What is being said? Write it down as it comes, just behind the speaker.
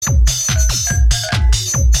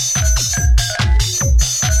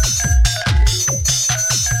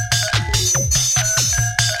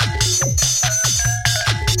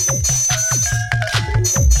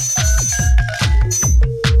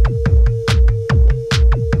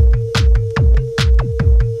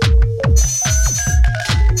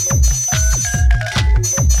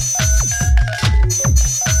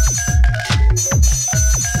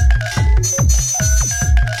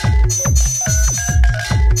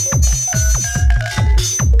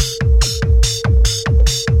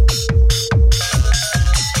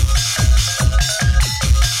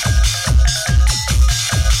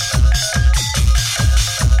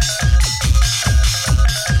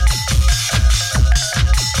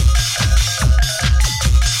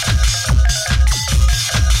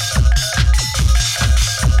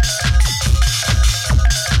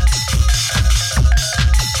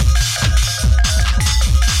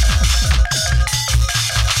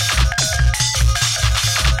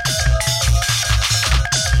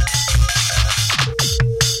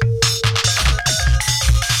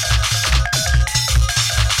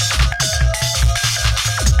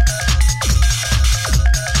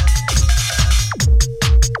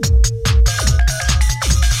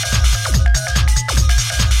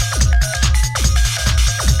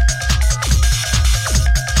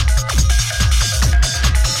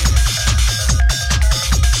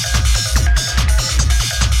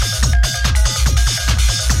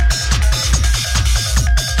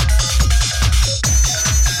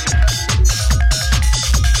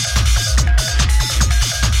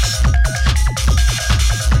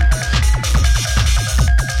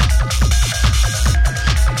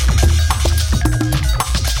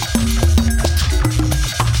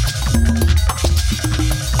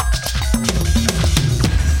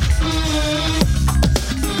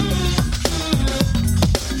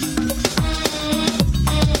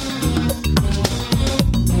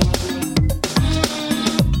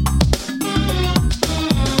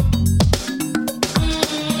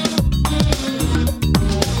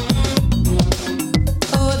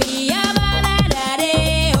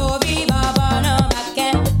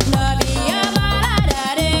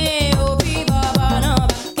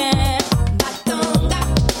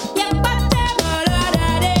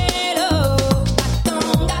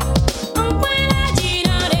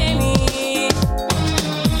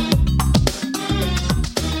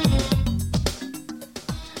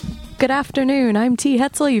Good afternoon. I'm T.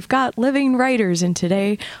 Hetzel. You've got Living Writers, and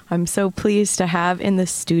today I'm so pleased to have in the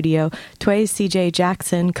studio Tway CJ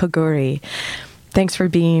Jackson Kaguri. Thanks for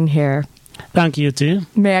being here. Thank you, T.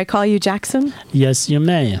 May I call you Jackson? Yes, you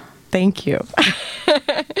may. Thank you.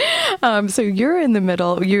 So you're in the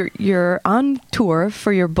middle. You're on tour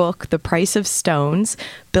for your book, The Price of Stones: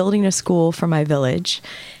 Building a School for My Village,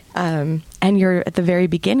 and you're at the very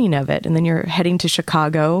beginning of it, and then you're heading to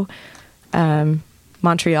Chicago,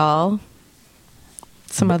 Montreal,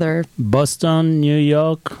 some other... Boston, New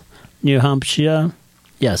York, New Hampshire.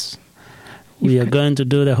 Yes. We are going to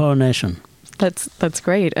do the whole nation. That's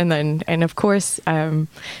great. And of course,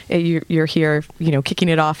 you're here, kicking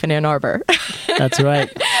it off in Ann Arbor. That's right.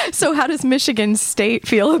 So how does Michigan State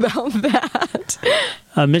feel about that?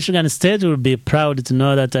 Michigan State will be proud to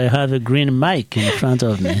know that I have a green mic in front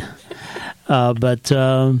of me. But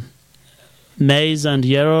maize and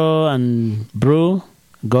yellow and brew,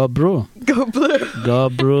 go brew. Go blue. Go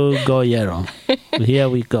brew, go yellow. Here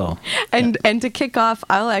we go. And to kick off,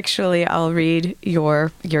 I'll read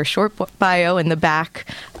your short bio in the back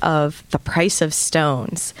of The Price of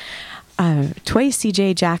Stones. Tway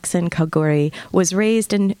CJ Jackson Kaguri was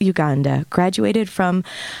raised in Uganda, graduated from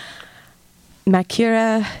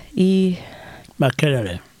Makerere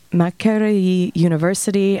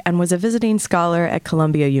University, and was a visiting scholar at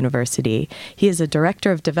Columbia University. He is a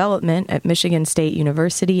director of development at Michigan State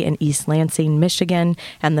University in East Lansing, Michigan,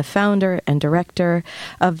 and the founder and director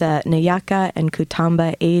of the Nyaka and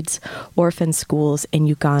Kutamba AIDS Orphan Schools in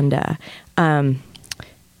Uganda.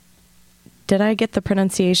 Did I get the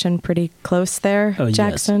pronunciation pretty close there,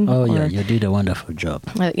 Jackson? Yes. Yeah, you did a wonderful job.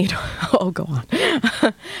 Go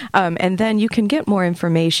on. And then you can get more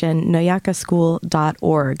information,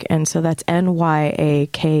 nyakaschool.org. And so that's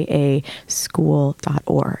NYAKA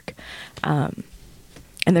school.org. And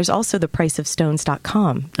there's also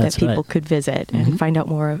thepriceofstones.com that people could visit and find out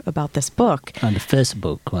more about this book. And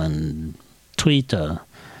Facebook and Twitter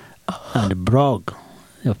and blog.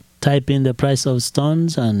 Type in The Price of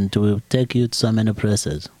Stones and it will take you to so many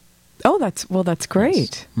places. Oh, that's great.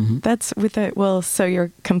 Yes. Mm-hmm. That's so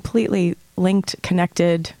you're completely linked,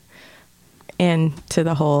 connected into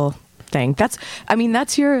the whole thing. That's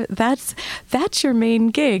your main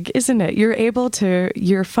gig, isn't it? You're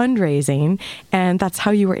fundraising, and that's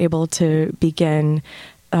how you were able to begin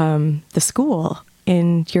the school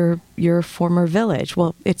in your former village.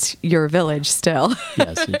 Well, it's your village still.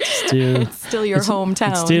 Yes, it's still your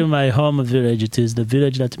hometown. It's still my home village. It is the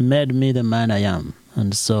village that made me the man I am.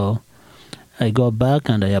 And so I go back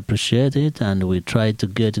and I appreciate it, and we try to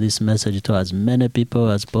get this message to as many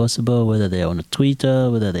people as possible, whether they're on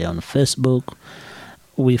Twitter, whether they're on Facebook.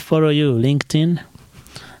 We follow you, LinkedIn.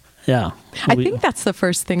 Yeah. I think that's the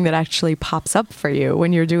first thing that actually pops up for you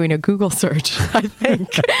when you're doing a Google search, I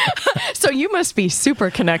think. So you must be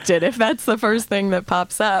super connected if that's the first thing that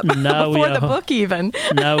pops up before the book even.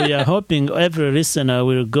 Now we are hoping every listener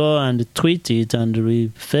will go and tweet it and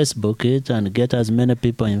Facebook it and get as many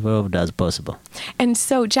people involved as possible. And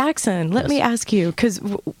so, Jackson, let me ask you, because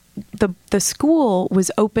the school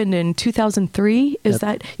was opened in 2003. Is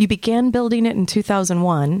that you began building it in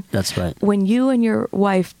 2001? That's right. When you and your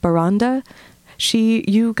wife Baranda,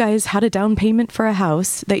 you guys had a down payment for a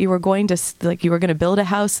house that you were going to build a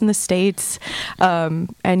house in the States,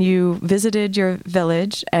 and you visited your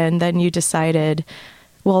village, and then you decided,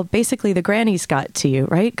 well, basically the grannies got to you,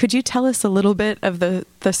 right? Could you tell us a little bit of the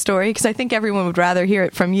story? Because I think everyone would rather hear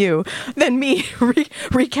it from you than me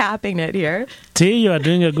recapping it here. T, you are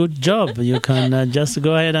doing a good job. You can just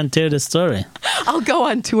go ahead and tell the story. I'll go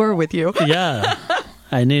on tour with you. Yeah.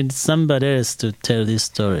 I need somebody else to tell this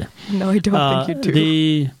story. No, I don't think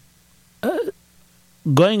you do.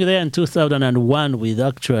 Going there in 2001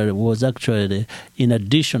 was actually in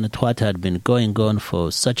addition to what had been going on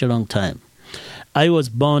for such a long time. I was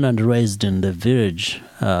born and raised in the village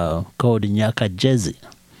called Nyakajezi.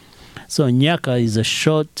 So Nyaka is a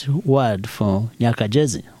short word for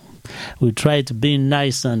Nyakajezi. We try to be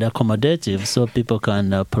nice and accommodative so people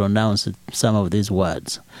can pronounce some of these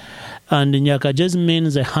words. And Nyakajezi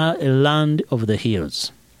means a land of the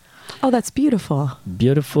hills. Oh, that's beautiful.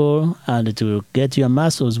 Beautiful, and it will get your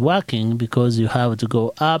muscles working because you have to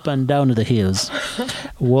go up and down the hills,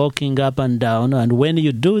 walking up and down. And when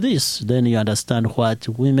you do this, then you understand what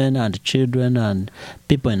women and children and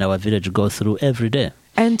people in our village go through every day.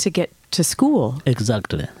 And to get to school.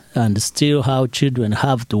 Exactly. And still how children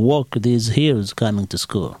have to walk these hills coming to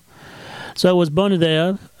school. So I was born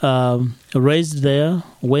there, raised there,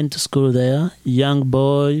 went to school there, young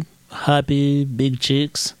boy, happy, big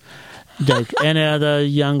cheeks, like any other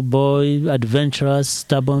young boy, adventurous,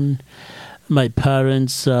 stubborn. My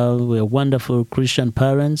parents were wonderful Christian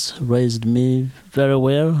parents, raised me very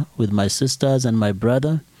well with my sisters and my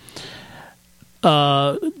brother.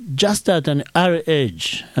 Just at an early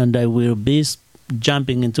age, and I will be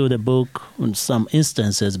jumping into the book in some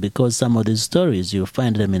instances because some of these stories, you'll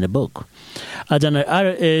find them in the book. At an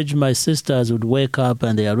early age, my sisters would wake up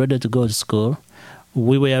and they are ready to go to school.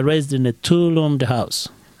 We were raised in a two-roomed house,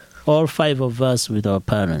 all 5 of us with our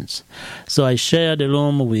parents. So I shared a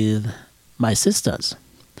room with my sisters,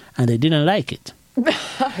 and they didn't like it.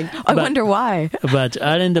 I wonder why. But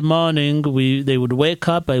early in the morning, they would wake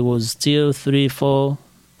up. I was still 3, 4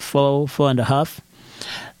 and a half.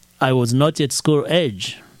 I was not yet school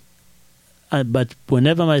age. But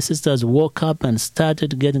whenever my sisters woke up and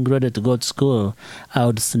started getting ready to go to school, I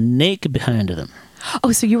would sneak behind them.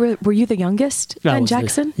 Oh, so were you the youngest then,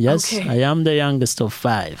 Jackson? Yes, okay. I am the youngest of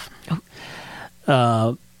 5.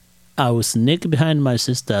 Oh. I would sneak behind my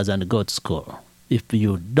sisters and go to school. If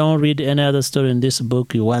you don't read any other story in this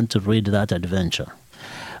book, you want to read that adventure.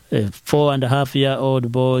 A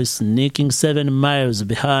 4.5-year-old boy sneaking 7 miles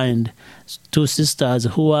behind 2 sisters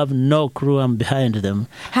who have no clue I'm behind them.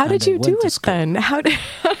 How did you do it then? How did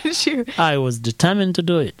you? I was determined to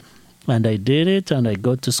do it. And I did it, and I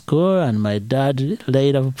got to school, and my dad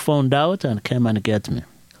later found out and came and get me.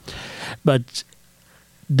 But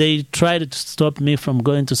they tried to stop me from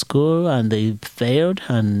going to school, and they failed,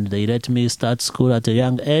 and they let me start school at a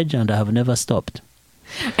young age, and I have never stopped.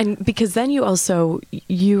 And because then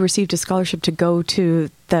you received a scholarship to go to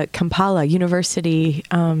the Kampala University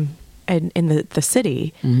in the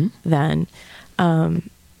city then.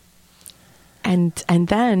 And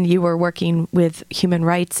then you were working with human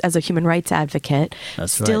rights as a human rights advocate,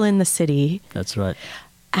 still in the city. That's right.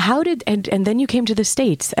 How did and then you came to the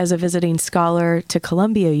States as a visiting scholar to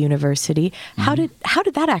Columbia University. How did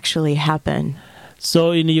that actually happen?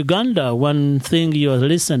 So in Uganda, one thing your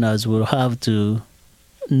listeners will have to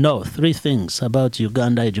know 3 things about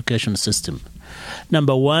Uganda education system.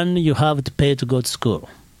 Number 1, you have to pay to go to school.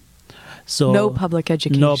 So no public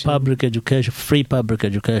education. No public education, free public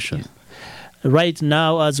education. Yeah. Right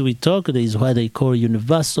now, as we talk, there is what they call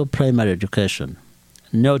universal primary education.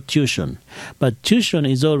 No tuition. But tuition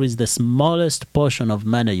is always the smallest portion of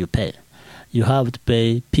money you pay. You have to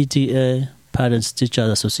pay PTA, Parents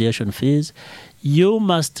Teachers Association fees. You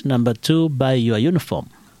must, number 2, buy your uniform.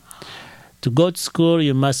 To go to school,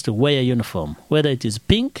 you must wear a uniform. Whether it is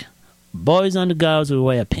pink, boys and girls will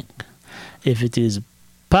wear pink. If it is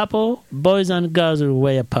purple, boys and girls will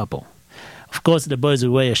wear purple. Of course, the boys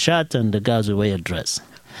will wear a shirt and the girls will wear a dress.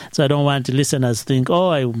 So I don't want listeners to think,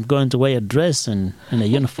 I'm going to wear a dress and a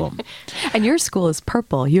uniform. And your school is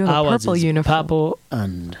purple. You have a purple uniform. Purple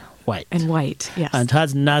and white. And white, yes. And it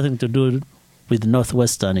has nothing to do with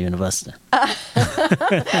Northwestern University.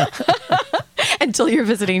 Until you're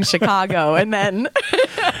visiting Chicago, and then...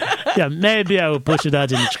 Yeah, maybe I will push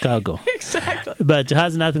that in Chicago. Exactly. But it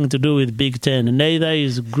has nothing to do with Big Ten. Neither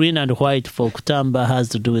is green and white for Kutamba has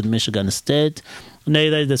to do with Michigan State.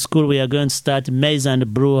 Neither is the school we are going to start, Maize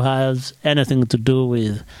and Brew, has anything to do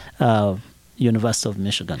with University of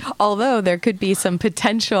Michigan. Although there could be some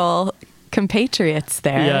potential compatriots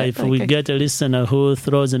there. Yeah, if we get a listener who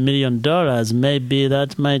throws $1 million, maybe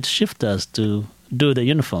that might shift us to do the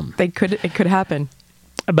uniform. It could happen.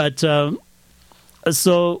 But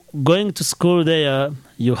so going to school there,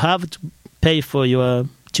 you have to pay for your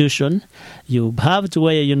tuition. You have to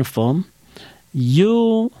wear a uniform.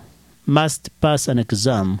 You must pass an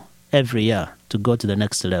exam every year to go to the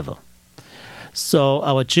next level. So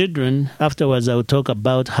our children, afterwards I will talk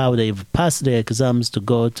about how they've passed their exams to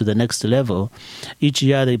go to the next level. Each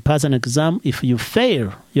year they pass an exam. If you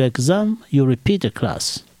fail your exam, you repeat a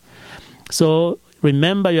class. So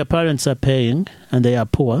remember, your parents are paying and they are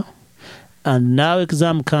poor. And now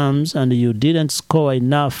exam comes and you didn't score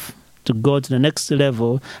enough to go to the next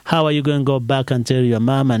level. How are you going to go back and tell your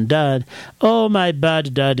mom and dad, oh, my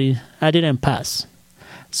bad, daddy, I didn't pass?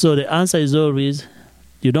 So the answer is always,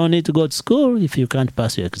 you don't need to go to school if you can't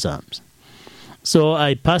pass your exams. So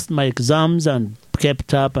I passed my exams and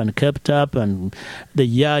kept up. And the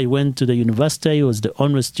year I went to the university, I was the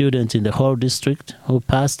only student in the whole district who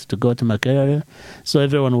passed to go to Makerere. So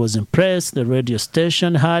everyone was impressed. The radio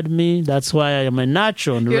station had me. That's why I am a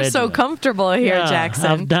natural on radio. You're so comfortable here, Jackson.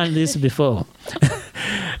 I've done this before.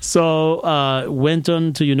 So went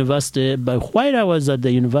on to university. But while I was at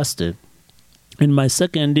the university, in my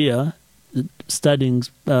second year, studying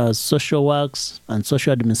social works and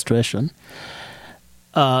social administration,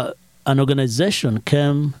 an organization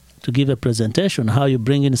came to give a presentation how you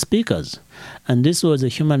bring in speakers. And this was a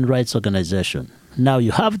human rights organization. Now,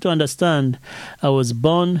 you have to understand, I was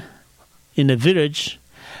born in a village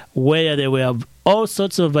where there were all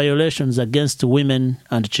sorts of violations against women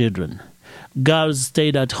and children. Girls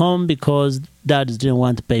stayed at home because dads didn't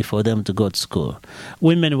want to pay for them to go to school.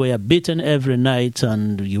 Women were beaten every night,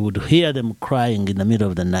 and you would hear them crying in the middle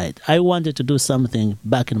of the night. I wanted to do something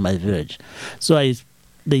back in my village. So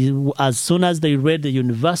as soon as they read the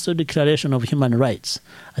Universal Declaration of Human Rights,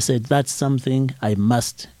 I said, that's something I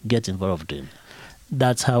must get involved in.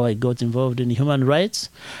 That's how I got involved in human rights.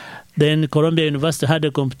 Then Columbia University had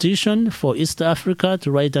a competition for East Africa to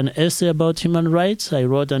write an essay about human rights. I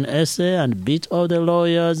wrote an essay and beat all the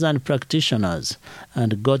lawyers and practitioners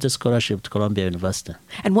and got a scholarship to Columbia University.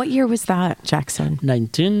 And what year was that, Jackson?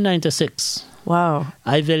 1996. Wow.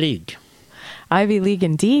 Ivy League. Ivy League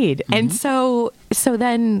indeed. Mm-hmm. And so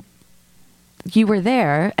then you were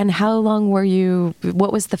there, and how long were you?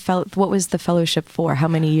 What was the fellowship for? How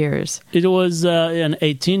many years? It was an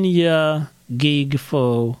 18-year gig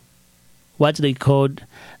for what they called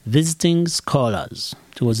visiting scholars.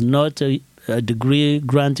 It was not a degree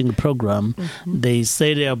granting program. Mm-hmm. They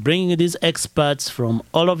say they are bringing these experts from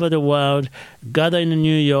all over the world, gather in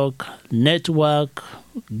New York, network,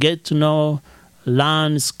 get to know,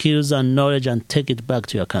 learn skills and knowledge, and take it back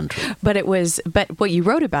to your country. But what you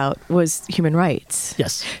wrote about was human rights.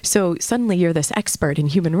 Yes. So suddenly you're this expert in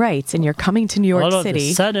human rights, and you're coming to New York City. All of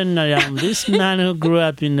a sudden, I am this man who grew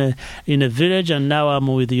up in a village, and now I'm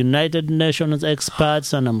with the United Nations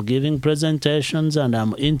experts, and I'm giving presentations, and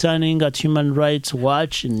I'm interning at Human Rights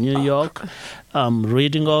Watch in New York. I'm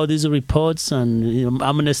reading all these reports, and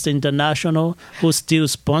Amnesty International, who still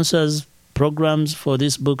sponsors programs for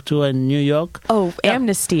this book tour in New York. Oh, yeah.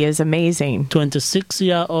 Amnesty is amazing.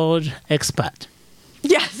 26-year-old expert.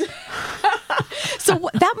 Yes. So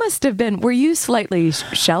that must have been, were you slightly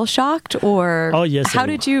shell-shocked, or oh, yes, how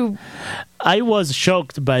did you? I was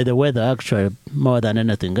shocked by the weather, actually, more than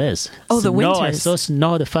anything else. Oh, the winters. I saw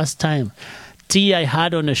snow the first time. I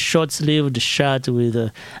had on a short-sleeved shirt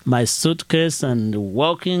with my suitcase and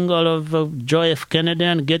walking all over John F. Kennedy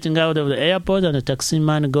and getting out of the airport, and the taxi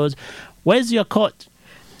man goes, "Where's your coat?"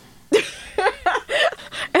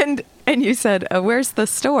 And you said, "Where's the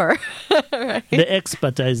store?" Right? The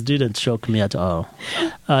expertise didn't shock me at all.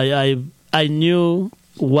 I knew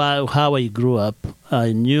how I grew up.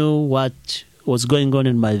 I knew what was going on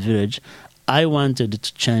in my village. I wanted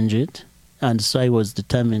to change it, and so I was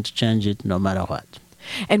determined to change it no matter what.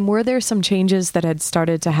 And were there some changes that had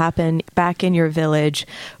started to happen back in your village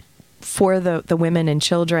for the women and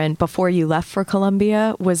children before you left for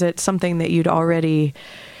Columbia? Was it something that you'd already,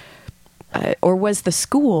 or was the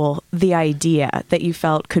school the idea that you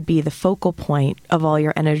felt could be the focal point of all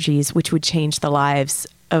your energies, which would change the lives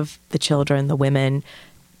of the children, the women,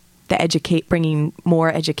 bringing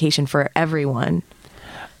more education for everyone?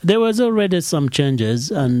 There was already some changes,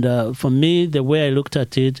 and for me, the way I looked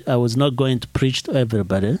at it, I was not going to preach to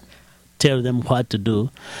everybody, tell them what to do.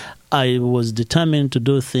 I was determined to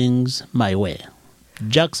do things my way,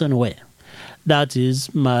 Jackson way. That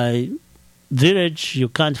is, my village, you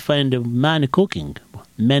can't find a man cooking.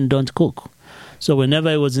 Men don't cook. So whenever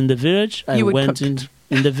I was in the village, I went in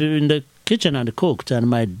the kitchen and cooked, and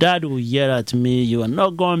my dad would yell at me, "You are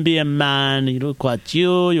not going to be a man, you look at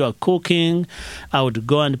you are cooking." I would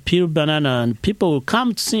go and peel banana, and people would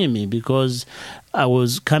come to see me because I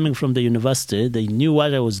was coming from the university. They knew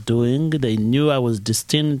what I was doing. They knew I was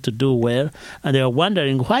destined to do well, and they were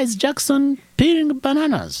wondering, why is Jackson peeling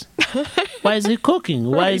bananas? Why is he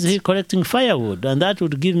cooking? Why is he collecting firewood? And that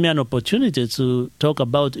would give me an opportunity to talk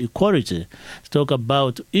about equality, to talk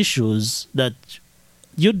about issues that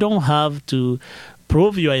you don't have to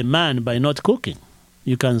prove you are a man by not cooking.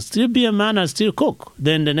 You can still be a man and still cook.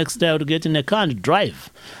 Then the next day I would get in a car and drive.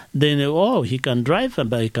 Then, he can drive,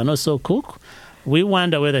 but he can also cook. We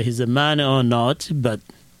wonder whether he's a man or not, but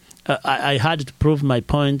I had to prove my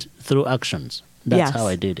point through actions. That's how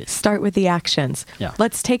I did it. Start with the actions. Yeah.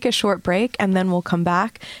 Let's take a short break, and then we'll come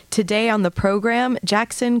back. Today on the program,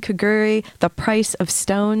 Jackson Kaguri, The Price of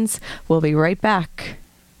Stones. We'll be right back.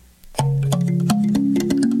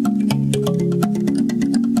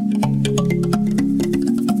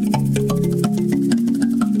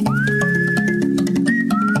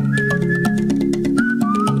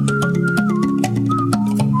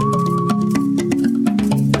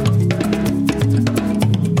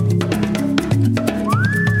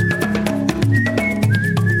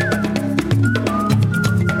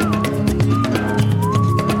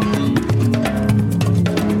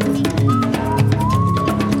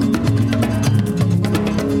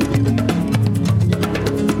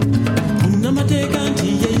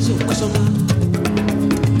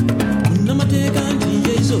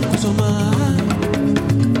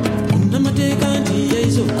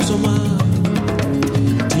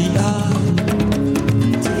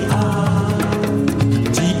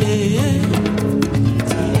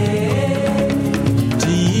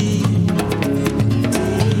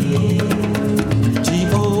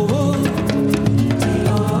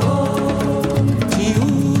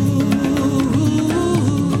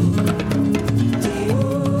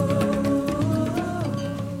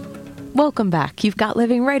 welcome back. You've got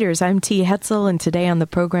Living Writers. I'm T. Hetzel, and today on the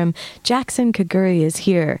program, Jackson Kaguri is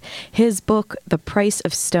here. His book, The Price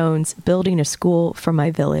of Stones, Building a School for My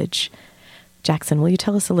Village. Jackson, will you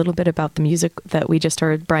tell us a little bit about the music that we just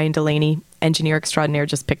heard? Brian Delaney, engineer extraordinaire,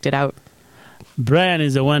 just picked it out. Brian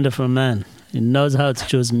is a wonderful man. He knows how to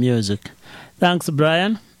choose music. Thanks,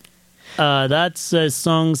 Brian. That's a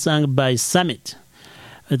song sung by Summit.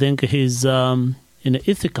 I think he's in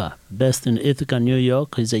Ithaca, based in Ithaca, New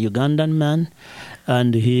York. He's a Ugandan man,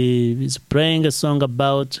 and he is playing a song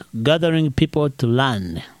about gathering people to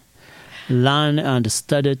learn and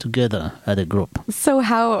study together as a group. So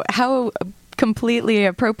how completely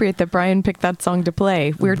appropriate that Brian picked that song to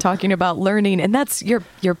play. We're talking about learning, and that's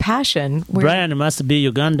your passion. Brian must be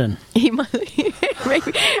Ugandan. He must.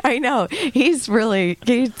 I know. He's really,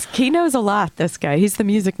 he knows a lot, this guy. He's the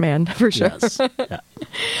music man, for sure. Yes.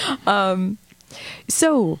 Yeah.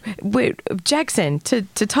 So, Jackson, to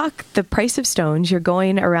talk The Price of Stones, you're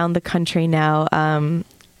going around the country now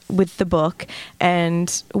with the book.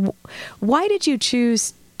 And why did you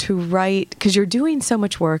choose to write? Because you're doing so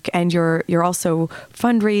much work, and you're also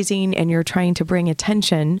fundraising, and you're trying to bring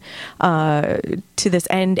attention to this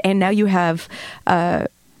end. And now you have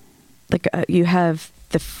you have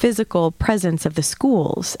the physical presence of the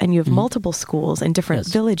schools, and you have multiple schools in different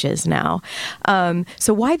villages now.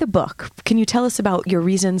 So why the book? Can you tell us about your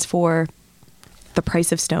reasons for The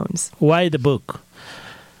Price of Stones? Why the book?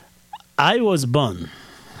 I was born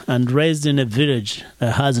and raised in a village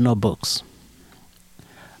that has no books.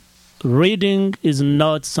 Reading is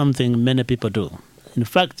not something many people do. In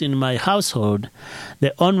fact, in my household,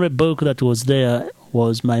 the only book that was there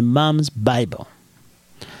was my mom's Bible.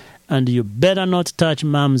 And you better not touch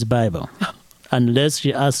Mom's Bible unless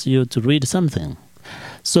she asks you to read something.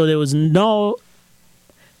 So there was no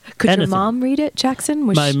Could anything. your mom read it, Jackson?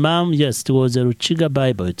 My mom, yes, it was a Ruchiga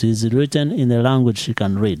Bible. It is written in a language she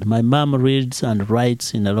can read. My mom reads and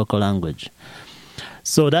writes in a local language.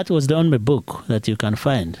 So that was the only book that you can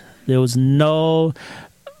find. There was no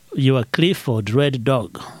Your Clifford, Red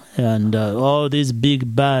Dog, and all these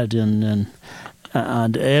big bird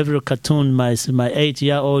and every cartoon my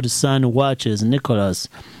 8-year-old son watches, Nicholas,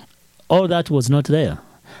 all that was not there.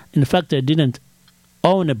 In fact, I didn't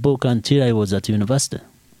own a book until I was at university.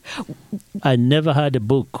 I never had a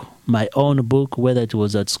book, my own book, whether it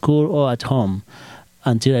was at school or at home,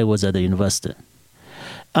 until I was at the university.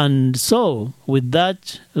 And so, with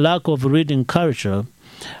that lack of reading culture,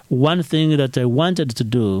 one thing that I wanted to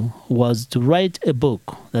do was to write a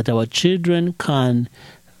book that our children can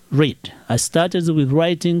read. I started with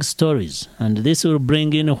writing stories, and this will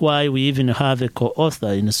bring in why we even have a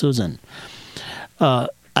co-author in Susan.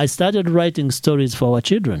 I started writing stories for our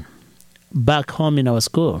children back home in our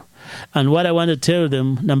school. And what I want to tell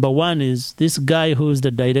them, number one, is this guy who is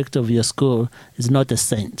the director of your school is not a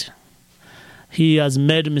saint. He has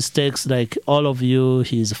made mistakes like all of you.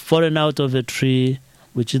 He's fallen out of a tree,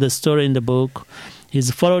 which is the story in the book. He's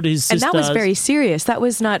followed his sisters. And that was very serious. That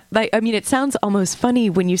was not, it sounds almost funny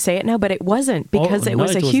when you say it now, but it wasn't, because it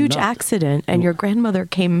was a huge accident, and your grandmother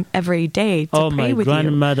came every day to pray with you. Oh, my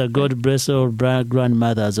grandmother, God bless all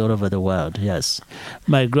grandmothers all over the world, yes.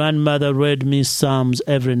 My grandmother read me Psalms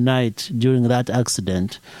every night during that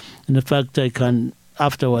accident. In fact, I can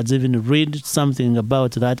afterwards even read something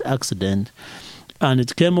about that accident. And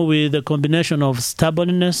it came with a combination of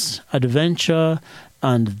stubbornness, adventure,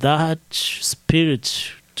 and that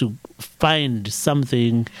spirit to find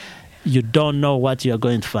something you don't know what you're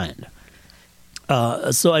going to find.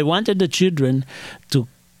 So I wanted the children to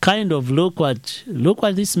kind of look at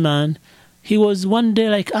this man. He was one day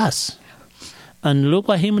like us. And look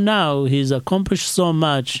at him now. He's accomplished so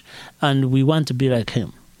much, and we want to be like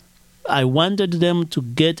him. I wanted them to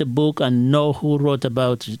get a book and know who wrote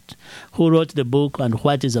about it, who wrote the book and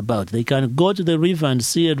what it's about. They can go to the river and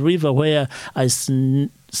see a river where I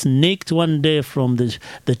sneaked one day from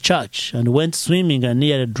the church and went swimming and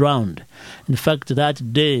nearly drowned. In fact,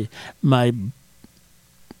 that day, my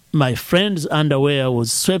friend's underwear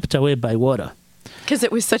was swept away by water. Because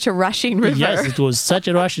it was such a rushing river. Yes, it was such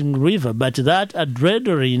a rushing river. But that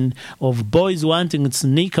adrenaline of boys wanting to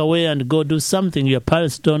sneak away and go do something your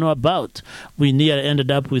parents don't know about, we nearly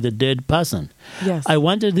ended up with a dead person. Yes. I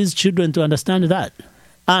wanted these children to understand that.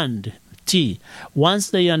 And once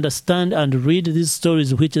they understand and read these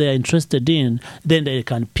stories which they are interested in, then they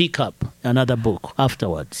can pick up another book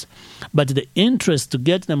afterwards. But the interest to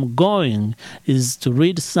get them going is to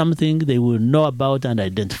read something they will know about and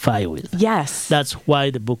identify with. Yes. That's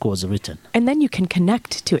why the book was written. And then you can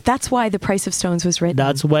connect to it. That's why The Price of Stones was written.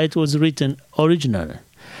 That's why it was written originally.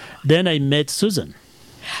 Then I met Susan.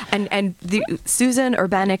 And Susan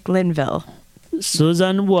Urbanek Linville.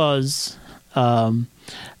 Susan was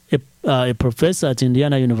a professor at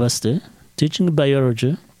Indiana University teaching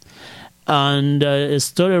biology, and a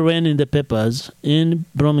story ran in the papers in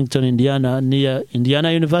Bloomington, Indiana, near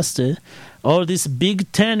Indiana University. All this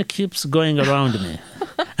Big Ten keeps going around me.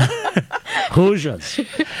 Hoosiers.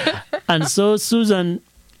 And so Susan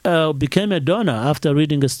became a donor after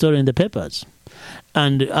reading a story in the papers.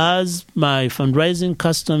 And as my fundraising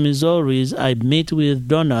custom is always, I meet with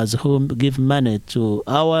donors who give money to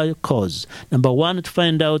our cause. Number one, to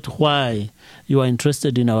find out why you are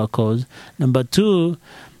interested in our cause. Number two,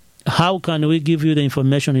 how can we give you the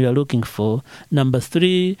information you are looking for? Number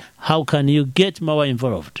three, how can you get more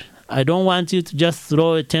involved? I don't want you to just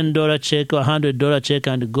throw a $10 check or $100 check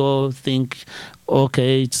and go think,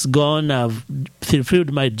 okay, it's gone, I've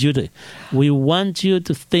fulfilled my duty. We want you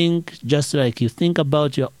to think just like you think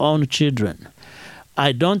about your own children.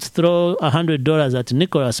 I don't throw $100 at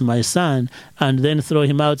Nicholas, my son, and then throw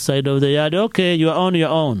him outside of the yard. Okay, you're on your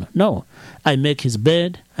own. No. I make his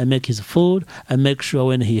bed, I make his food, I make sure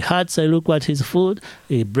when he hurts, I look at his food.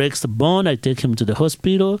 He breaks the bone, I take him to the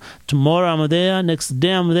hospital. Tomorrow I'm there, next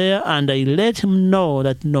day I'm there, and I let him know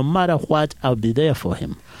that no matter what, I'll be there for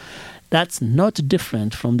him. That's not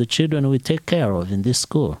different from the children we take care of in this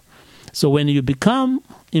school. So when you become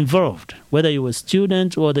involved, whether you're a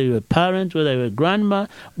student, whether you're a parent, whether you're a grandma,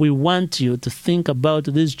 we want you to think about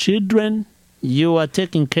these children you are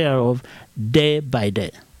taking care of day by day.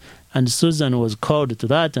 And Susan was called to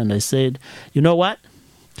that, and I said, you know what?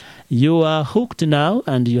 You are hooked now,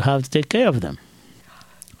 and you have to take care of them.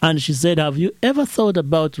 And she said, have you ever thought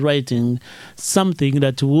about writing something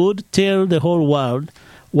that would tell the whole world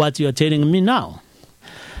what you're telling me now?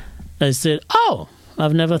 I said, oh,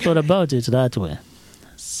 I've never thought about it that way. I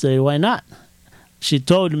said, why not? She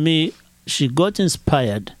told me she got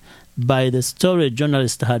inspired by the story a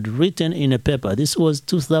journalist had written in a paper. This was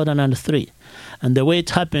 2003. And the way it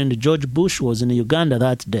happened, George Bush was in Uganda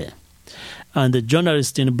that day. And the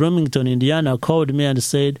journalist in Bloomington, Indiana, called me and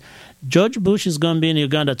said, George Bush is going to be in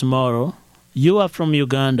Uganda tomorrow. You are from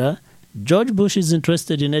Uganda. George Bush is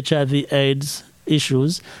interested in HIV/AIDS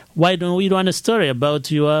issues. Why don't we run a story about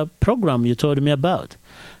your program you told me about?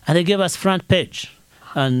 And they gave us front page.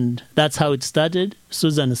 And that's how it started.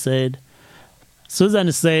 Susan said,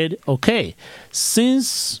 okay,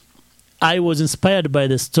 since I was inspired by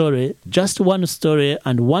the story, just one story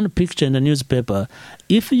and one picture in the newspaper,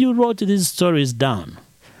 if you wrote these stories down,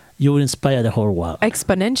 you will inspire the whole world.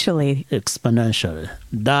 Exponentially.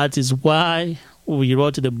 That is why we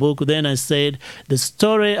wrote the book. Then I said, the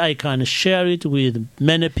story, I can share it with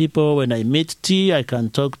many people. When I meet T, I can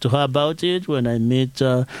talk to her about it. When I meet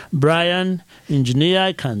Brian, engineer,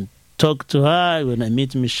 I can talk to her. When I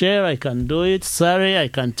meet Michelle, I can do it. Sorry, I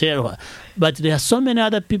can tell her. But there are so many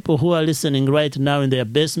other people who are listening right now in their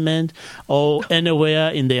basement or anywhere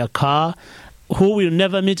in their car who will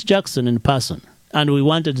never meet Jackson in person. And we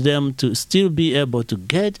wanted them to still be able to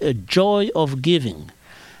get a joy of giving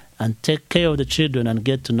and take care of the children and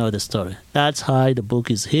get to know the story. That's why the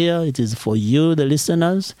book is here. It is for you, the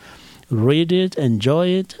listeners. Read it, enjoy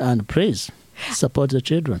it, and please support the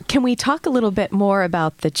children. Can we talk a little bit more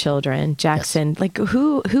about the children, Jackson? Yes. Like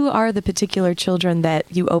who are the particular children that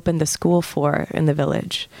you opened the school for in the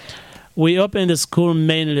village? We opened the school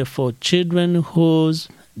mainly for children whose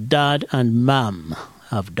dad and mom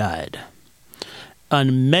have died.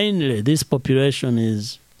 And mainly this population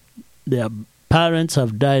is their parents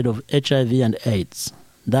have died of HIV and AIDS.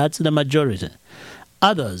 That's the majority.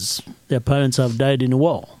 Others, their parents have died in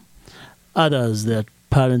war. Others, their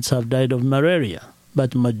parents have died of malaria.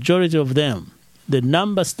 But majority of them, the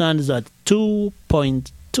number stands at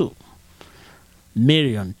 2.2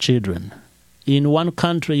 million children in one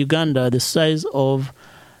country, Uganda, the size of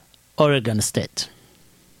Oregon State.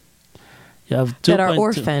 You have that are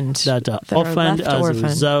orphaned. That are orphaned as a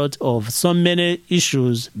result of so many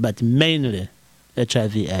issues, but mainly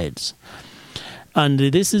HIV/AIDS. And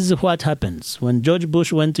this is what happens. When George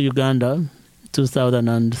Bush went to Uganda,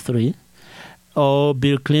 2003, or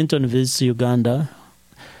Bill Clinton visits Uganda,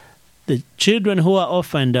 the children who are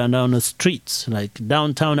orphaned and on the streets, like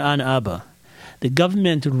downtown Ann Arbor, the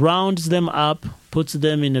government rounds them up, puts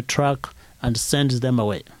them in a truck, and sends them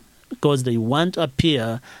away, because they want to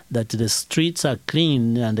appear that the streets are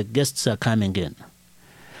clean and the guests are coming in.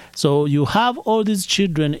 So you have all these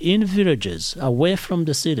children in villages away from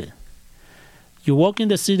the city. You walk in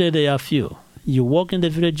the city, there are few. You walk in the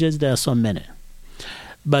villages, there are so many.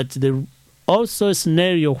 But there also a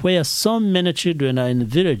scenario where so many children are in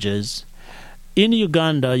villages. In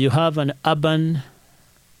Uganda, you have an urban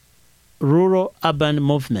rural-urban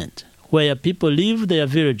movement, where people leave their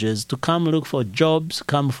villages to come look for jobs,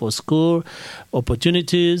 come for school,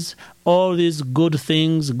 opportunities, all these good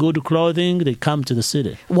things, good clothing, they come to the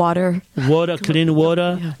city. Water, Clean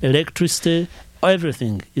water, yeah. electricity,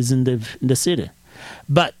 everything is in the city.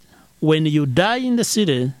 But when you die in the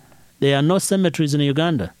city, there are no cemeteries in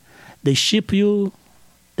Uganda. They ship you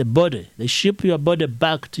the body. They ship your body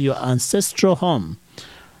back to your ancestral home.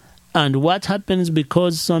 And what happens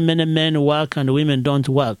because so many men work and women don't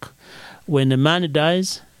work? When a man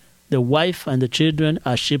dies, the wife and the children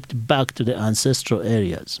are shipped back to the ancestral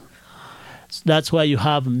areas. So that's why you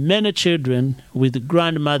have many children with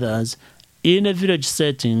grandmothers in a village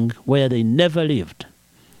setting where they never lived.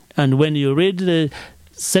 And when you read the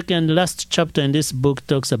second last chapter in this book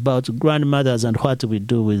talks about grandmothers and what we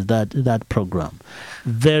do with that program.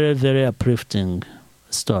 Very, very uplifting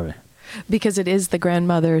story. Because it is the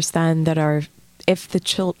grandmothers then that are, if the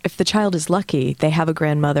child is lucky, they have a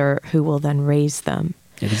grandmother who will then raise them.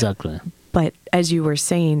 Exactly. But as you were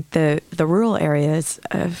saying, the rural areas,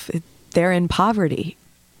 they're in poverty.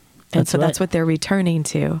 And That's so right. that's what they're returning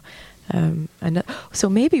to. And so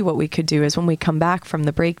maybe what we could do is when we come back from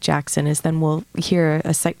the break, Jackson, is then we'll hear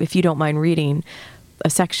if you don't mind reading a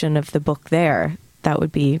section of the book there. That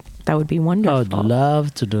would be wonderful. I would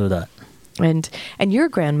love to do that. And your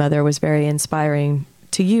grandmother was very inspiring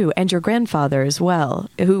to you, and your grandfather as well,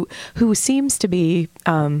 who seems to be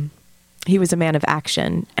he was a man of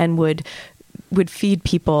action and would feed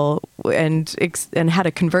people and had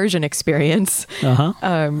a conversion experience.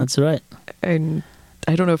 That's right. And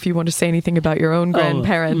I don't know if you want to say anything about your own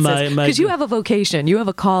grandparents, because you have a vocation, you have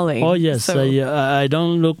a calling. Oh yes, so. I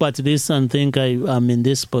don't look at this and think I'm in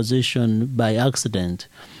this position by accident.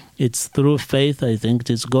 It's through faith. I think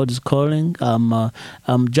it's God's calling. I'm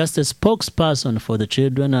just a spokesperson for the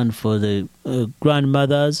children and for the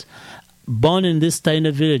grandmothers. Born in this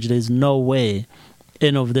tiny village, there's no way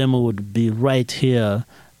any of them would be right here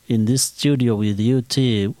in this studio with UT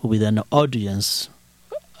with an audience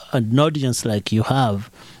like you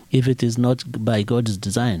have, if it is not by God's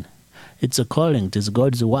design. It's a calling. It is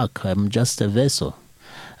God's work. I'm just a vessel.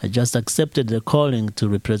 I just accepted the calling to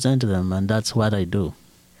represent them, and that's what I do.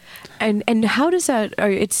 And how does that,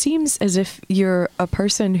 it seems as if you're a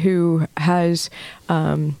person who has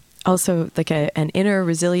also like an inner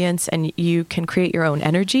resilience, and you can create your own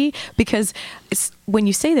energy, because when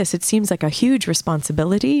you say this, it seems like a huge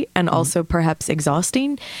responsibility and also perhaps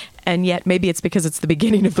exhausting. And yet maybe it's because it's the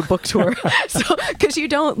beginning of the book tour. So, because you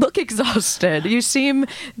don't look exhausted. You seem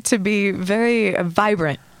to be very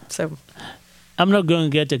vibrant. So I'm not going to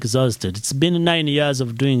get exhausted. It's been 9 years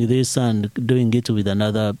of doing this and doing it with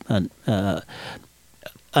another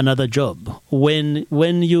job.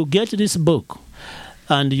 When you get this book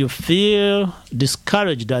and you feel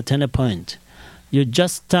discouraged at any point, you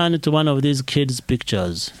just turn to one of these kids'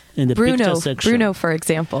 pictures in the picture section. Bruno, for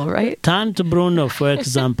example, right? Turn to Bruno, for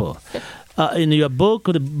example. In your book,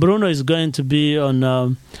 Bruno is going to be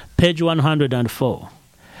on page 104.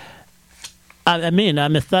 I mean,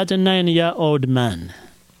 I'm a 39-year-old man.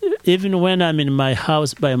 Even when I'm in my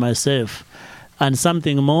house by myself and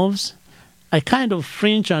something moves, I kind of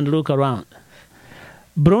flinch and look around.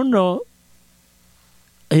 Bruno,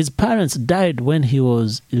 his parents died when he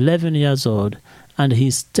was 11 years old, and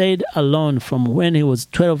he stayed alone from when he was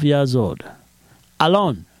 12 years old.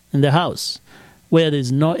 Alone in the house, where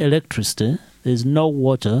there's no electricity, there's no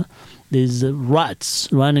water, there's rats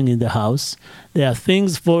running in the house, there are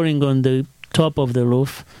things falling on the top of the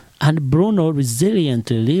roof, and Bruno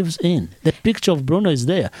resiliently lives in. The picture of Bruno is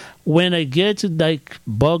there. When I get like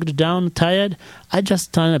bogged down, tired, I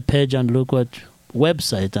just turn a page and look at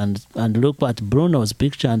website and look at Bruno's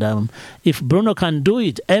picture, and if Bruno can do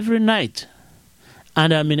it every night,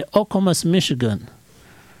 and I'm in Oklamas, Michigan,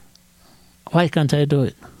 why can't I do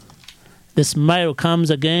it? The smile comes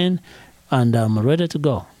again, and I'm ready to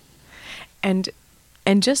go. And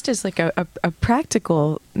just as like a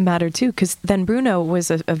practical matter too, because then Bruno was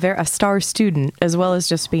a star student as well as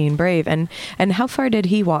just being brave. And how far did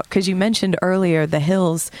he walk? Because you mentioned earlier the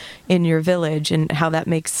hills in your village and how that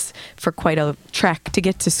makes for quite a trek to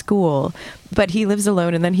get to school. But he lives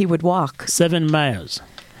alone, and then he would walk 7 miles,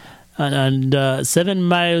 and 7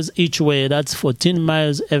 miles each way. That's 14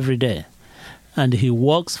 miles every day. And he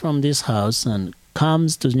walks from this house and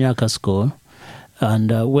comes to Nyaka School.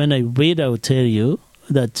 And when I read, I will tell you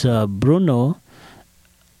that Bruno,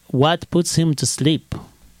 what puts him to sleep?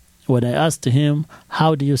 When I asked him,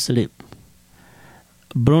 how do you sleep?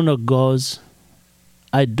 Bruno goes,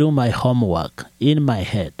 I do my homework in my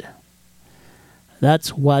head.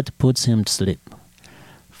 That's what puts him to sleep.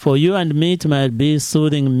 For you and me, it might be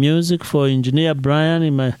soothing music. For Engineer Brian, he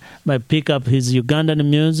might pick up his Ugandan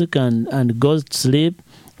music and go to sleep,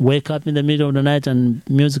 wake up in the middle of the night and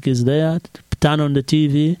music is there, turn on the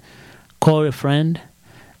TV, call a friend.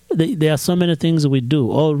 There are so many things we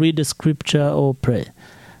do, or read the scripture or pray.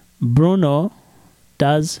 Bruno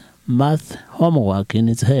does math homework in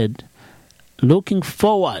his head, looking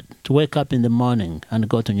forward to wake up in the morning and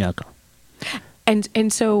go to Nyaka.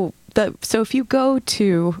 And so if you go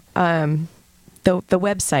to the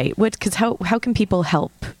website, because how can people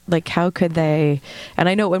help? Like, how could they? And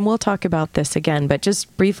I know, and we'll talk about this again, but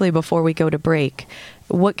just briefly before we go to break,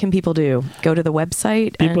 what can people do? Go to the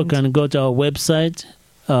website. People can go to our website,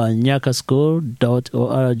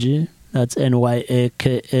 nyakaschool.org. That's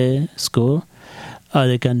NYAKA school.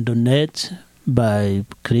 They can donate by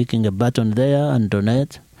clicking a button there and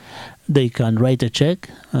donate. They can write a check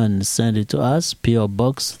and send it to us, P.O.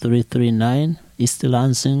 Box 339, East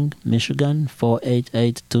Lansing, Michigan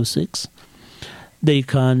 48826. They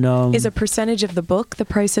can... is a percentage of the book, The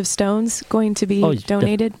Price of Stones, going to be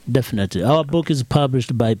donated? Definitely. Our book is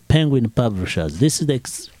published by Penguin Publishers. This is the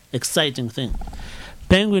exciting thing.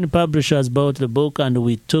 Penguin Publishers bought the book and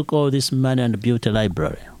we took all this money and built a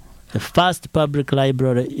library. The first public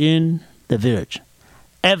library in the village,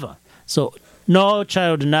 ever. So no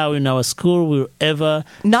child now in our school will ever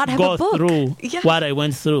not have go a book. through what I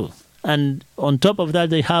went through. And on top of that,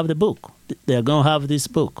 they have the book. They're going to have this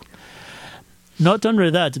book. Not only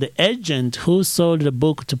that, the agent who sold the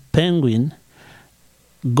book to Penguin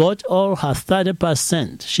got all her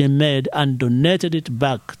 30% she made and donated it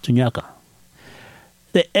back to Nyaka.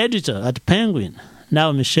 The editor at Penguin,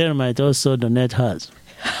 now Michelle might also donate hers.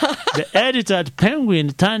 The editor at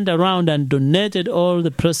Penguin turned around and donated all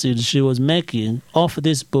the proceeds she was making off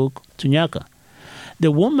this book to Nyaka.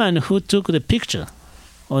 The woman who took the picture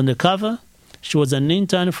on the cover, she was an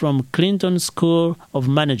intern from Clinton School of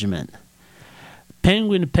Management.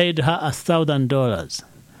 Penguin paid her $1,000.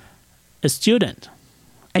 A student,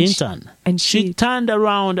 intern. And she turned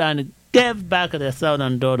around and gave back the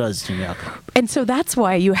 $1,000 to Nyaka. And so that's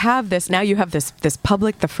why you have this. Now you have this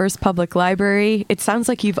public, the first public library. It sounds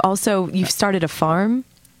like you've started a farm.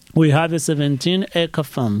 We have a 17-acre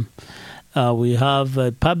farm. We have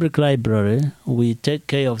a public library. We take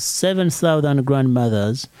care of 7,000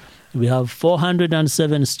 grandmothers. We have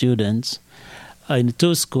 407 students in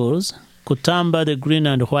 2 schools. Kutamba, the green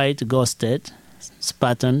and white, Go-State,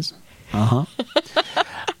 Spartans.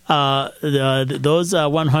 Those are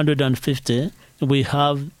 150. We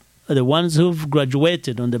have the ones who've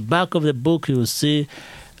graduated. On the back of the book, you will see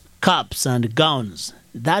caps and gowns.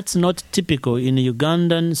 That's not typical in a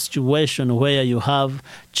Ugandan situation where you have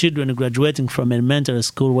children graduating from elementary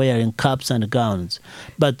school wearing caps and gowns.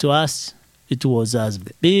 But to us, it was as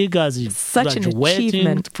big as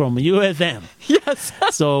graduating from UFM. Yes.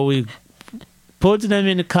 So we put them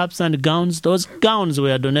in caps and gowns. Those gowns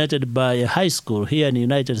were donated by a high school here in the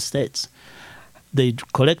United States. They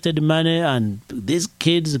collected money and these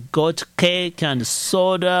kids got cake and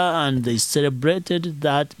soda and they celebrated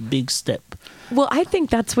that big step. Well, I think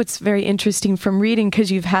that's what's very interesting from reading, because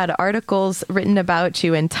you've had articles written about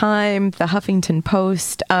you in Time, the Huffington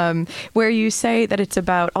Post, where you say that it's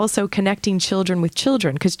about also connecting children with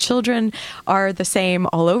children, because children are the same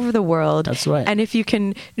all over the world. That's right. And if you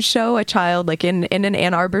can show a child, like in an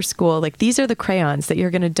Ann Arbor school, like these are the crayons that you're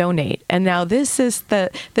going to donate, and now this is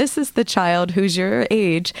the child who's your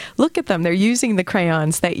age. Look at them; they're using the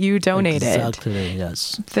crayons that you donated. Exactly.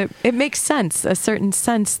 Yes. It makes sense, a certain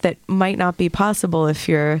sense that might not be possible if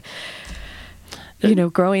you're,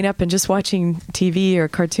 growing up and just watching TV or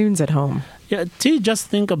cartoons at home. Yeah, just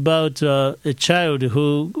think about a child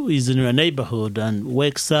who is in a neighborhood and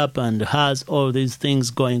wakes up and has all these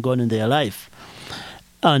things going on in their life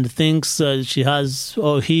and thinks she has,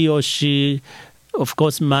 or he or she, of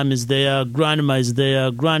course, mom is there, grandma is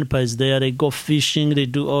there, grandpa is there, they go fishing, they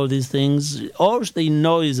do all these things. All they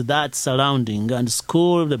know is that surrounding, and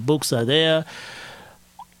school, the books are there.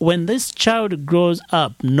 When this child grows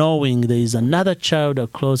up knowing there is another child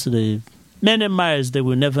across the many miles they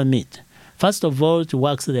will never meet, first of all, it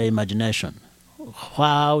works their imagination.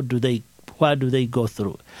 What do they go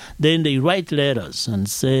through? Then they write letters and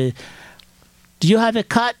say, "Do you have a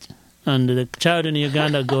cat?" And the child in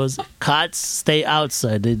Uganda goes, "Cats stay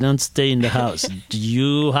outside. They don't stay in the house." "Do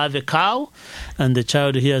you have a cow?" And the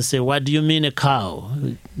child here says, "What do you mean a cow?"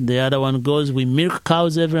 The other one goes, "We milk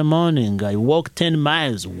cows every morning. I walk 10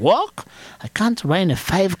 miles. Walk? I can't run a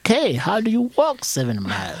 5K. How do you walk 7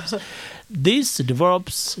 miles? this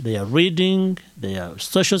develops their reading, their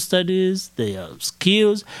social studies, their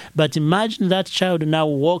skills. But imagine that child now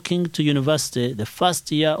walking to university, the first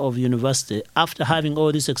year of university, after having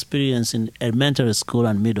all this experience in elementary school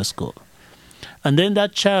and middle school. And then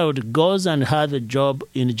that child goes and has a job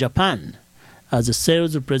in Japan as a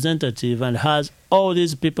sales representative and has all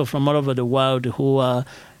these people from all over the world who are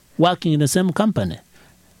working in the same company.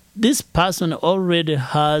 This person already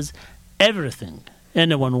has everything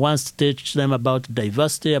anyone wants to teach them about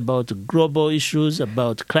diversity, about global issues,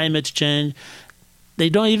 about climate change. They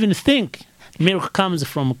don't even think milk comes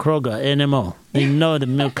from Kroger anymore. They know the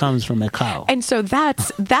milk comes from a cow. And so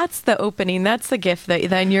that's the opening, that's the gift that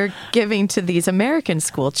then you're giving to these American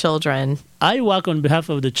school children. I work on behalf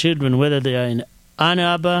of the children, whether they are in Ann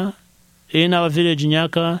Arbor, in our village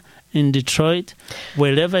Nyaka, in Detroit.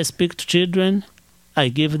 Wherever I speak to children, I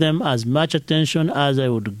give them as much attention as I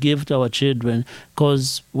would give to our children,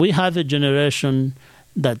 because we have a generation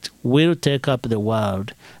that will take up the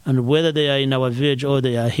world. And whether they are in our village or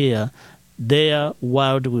they are here, their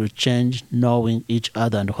world will change knowing each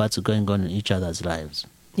other and what's going on in each other's lives.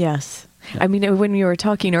 Yes. I mean, when you were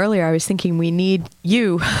talking earlier, I was thinking we need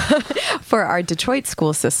you for our Detroit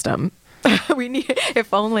school system. We need,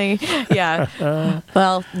 if only, yeah.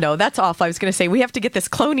 Well, no, that's off. I was going to say we have to get this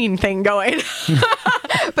cloning thing going,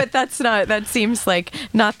 but that seems like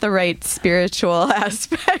not the right spiritual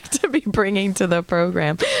aspect to be bringing to the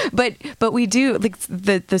program. But we do, like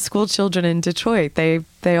the school children in Detroit, they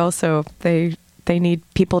need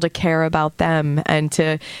people to care about them and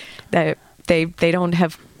they don't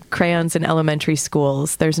have crayons in elementary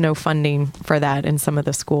schools. There's no funding for that in some of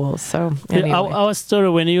the schools. So anyway. Our story,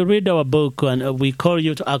 when you read our book, and we call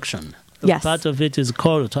you to action. Yes. Part of it is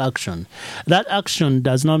call to action. That action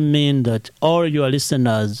does not mean that all your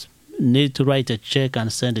listeners need to write a check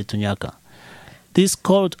and send it to Nyaka. This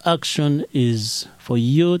call to action is for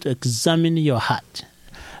you to examine your heart.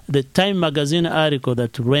 The Time magazine article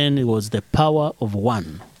that ran was The Power of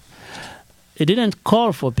One. It didn't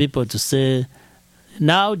call for people to say,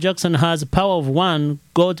 now Jackson has the power of one,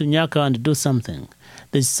 go to Nyaka and do something.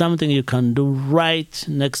 There's something you can do right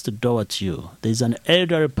next door to you. There's an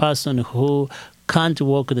elderly person who can't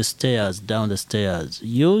walk the stairs, down the stairs.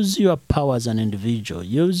 Use your power as an individual.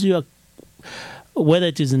 Use your, whether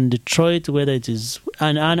it is in Detroit, whether it is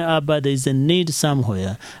in Ann Arbor, there's a need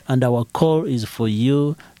somewhere. And our call is for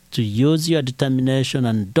you to use your determination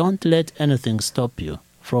and don't let anything stop you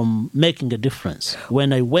from making a difference.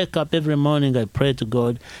 When I wake up every morning, I pray to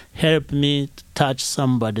God, help me to touch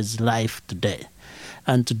somebody's life today.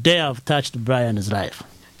 And today I've touched Brian's life.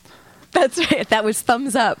 That's right. That was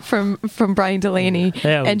thumbs up from Brian Delaney,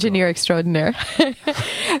 engineer extraordinaire.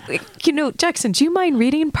 Jackson, do you mind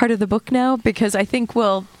reading part of the book now? Because I think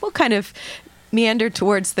we'll kind of meander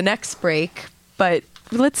towards the next break, but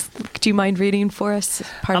do you mind reading for us?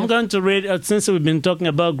 I'm going to read, since we've been talking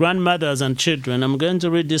about grandmothers and children, I'm going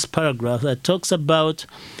to read this paragraph that talks about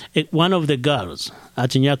one of the girls at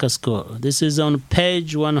Nyaka School. This is on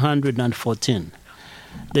page 114.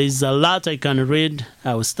 There's a lot I can read.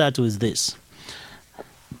 I will start with this.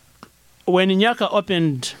 When Nyaka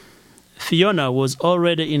opened, Fiona was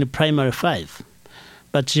already in primary 5.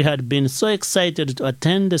 But she had been so excited to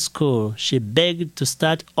attend the school, she begged to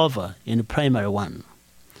start over in primary 1.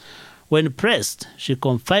 When pressed, she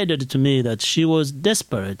confided to me that she was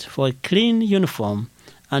desperate for a clean uniform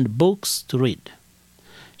and books to read.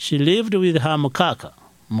 She lived with her mukaka.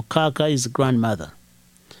 Mukaka is grandmother,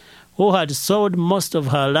 who had sold most of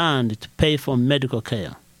her land to pay for medical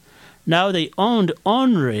care. Now they owned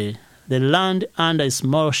only the land and a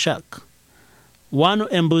small shack, 1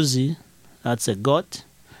 embuzi, that's a goat,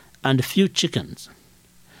 and a few chickens.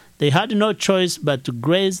 They had no choice but to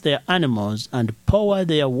graze their animals and pour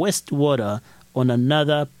their wastewater on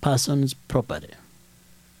another person's property.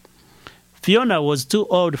 Fiona was too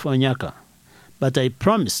old for Nyaka, but I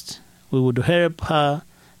promised we would help her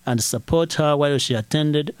and support her while she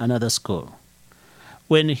attended another school.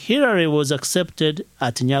 When Hilary was accepted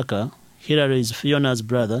at Nyaka, Hilary is Fiona's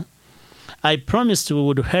brother, I promised we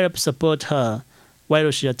would help support her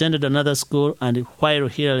while she attended another school and while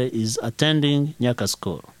Hilary is attending Nyaka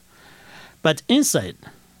School. But inside,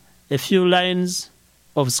 a few lines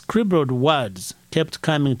of scribbled words kept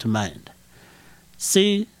coming to mind.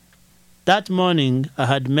 See, that morning I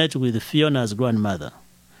had met with Fiona's grandmother.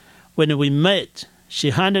 When we met, she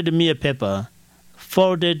handed me a paper,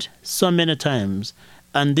 folded so many times,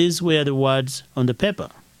 and these were the words on the paper.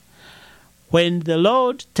 When the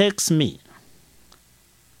Lord takes me,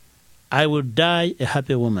 I will die a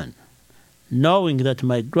happy woman, knowing that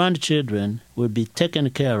my grandchildren will be taken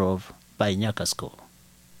care of by Nyaka School.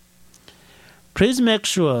 Please make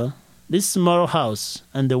sure this small house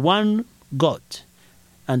and the one goat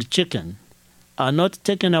and chicken are not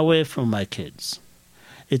taken away from my kids.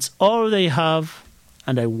 It's all they have,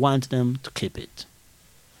 and I want them to keep it."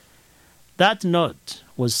 That note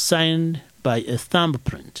was signed by a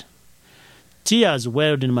thumbprint. Tears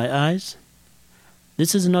welled in my eyes.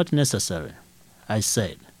 "This is not necessary," I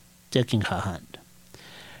said, taking her hand.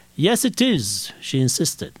 "Yes, it is," she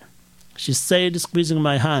insisted. She said, squeezing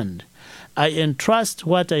my hand. "I entrust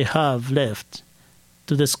what I have left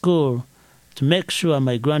to the school to make sure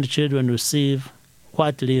my grandchildren receive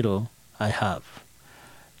what little I have.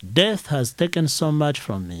 Death has taken so much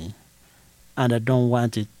from me, and I don't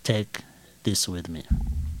want to take this with me."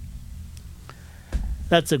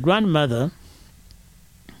 That's a grandmother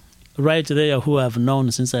right there who I've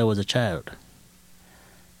known since I was a child,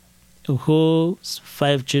 whose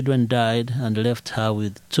 5 children died and left her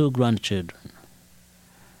with 2 grandchildren,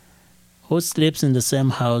 who sleeps in the same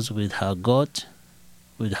house with her goat,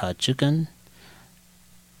 with her chicken,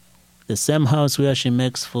 the same house where she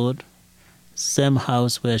makes food, same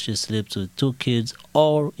house where she sleeps with 2 kids,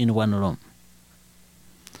 all in one room.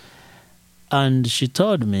 And she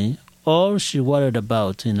told me all she worried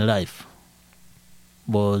about in life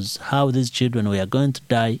was how these children were going to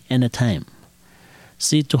die any time.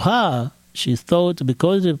 See, to her, she thought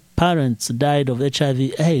because the parents died of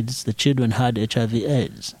HIV/AIDS, the children had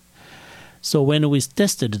HIV/AIDS. So when we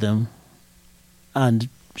tested them, and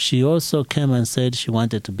she also came and said she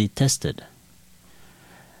wanted to be tested.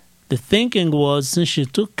 The thinking was, since she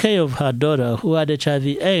took care of her daughter who had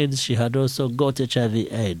HIV/AIDS, she had also got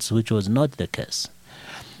HIV/AIDS, which was not the case.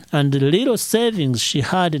 And the little savings she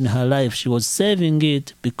had in her life, she was saving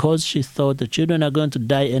it because she thought the children are going to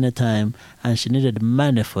die anytime, and she needed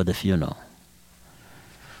money for the funeral.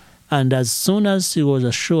 And as soon as she was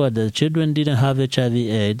assured that the children didn't have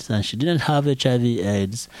HIV/AIDS, and she didn't have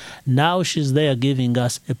HIV/AIDS, now she's there giving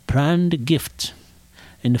us a planned gift.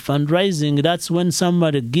 In fundraising, that's when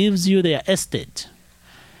somebody gives you their estate.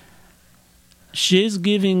 She's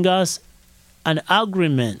giving us an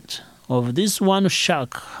agreement of this one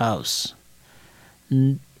shack house,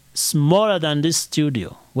 smaller than this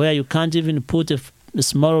studio, where you can't even put a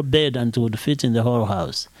small bed and it would fit in the whole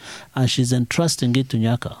house. And she's entrusting it to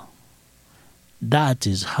Nyaka. That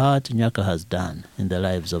is what Nyaka has done in the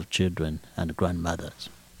lives of children and grandmothers.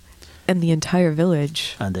 And the entire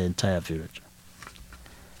village. And the entire village.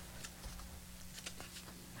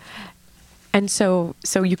 And so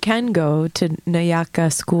you can go to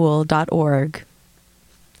nyakaschool.org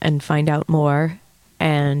and find out more.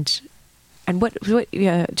 And what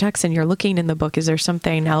Jackson, you're looking in the book. Is there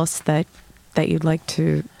something else that you'd like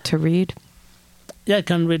to read? Yeah, I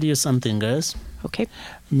can read you something else. Okay.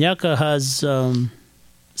 Nyaka has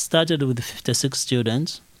started with 56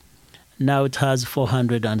 students. Now it has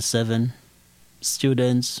 407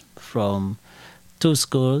 students from 2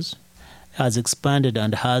 schools. Has expanded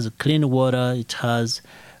and has clean water. It has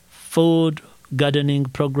food. Gardening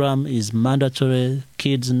program is mandatory.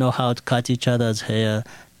 Kids know how to cut each other's hair.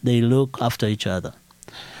 They look after each other.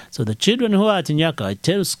 So the children who are at Nyaka, I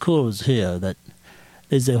tell schools here that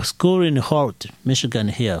there's a school in Holt, Michigan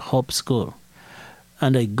here, Hope School.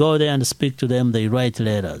 And I go there and speak to them. They write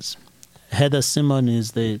letters. Heather Simon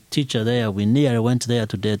is the teacher there. We nearly went there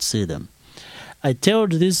today to see them. I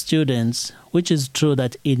told these students, which is true,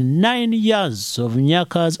 that in 9 years of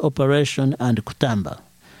Nyaka's operation and Kutamba,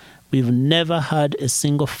 we've never had a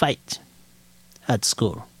single fight at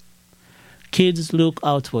school. Kids look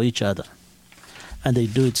out for each other, and they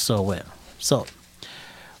do it so well. So,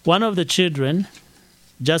 one of the children,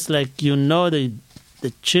 just like the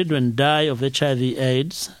children die of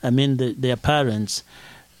HIV/AIDS, their parents,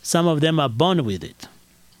 some of them are born with it.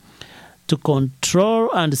 To control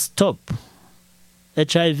and stop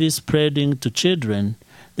HIV spreading to children,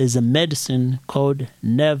 there's a medicine called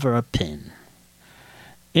Nevirapine.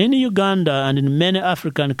 In Uganda and in many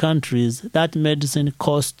African countries, that medicine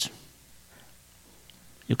costs,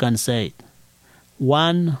 you can say it,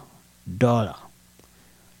 $1. $1.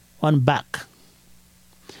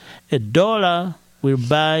 $1 will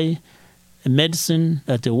buy a medicine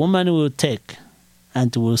that a woman will take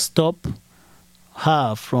and will stop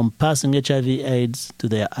her from passing HIV/AIDS to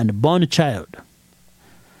their unborn child.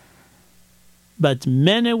 But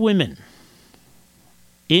many women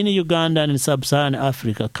in Uganda and in sub-Saharan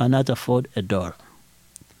Africa cannot afford $1.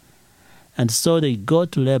 And so they go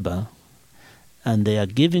to labor and they are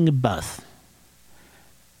giving birth.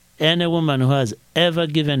 Any woman who has ever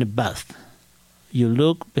given birth, you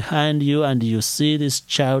look behind you and you see this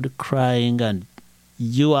child crying and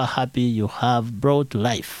you are happy you have brought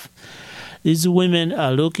life. These women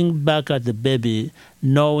are looking back at the baby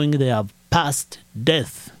knowing they have passed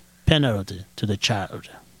death penalty to the child.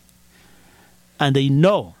 And they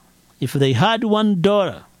know if they had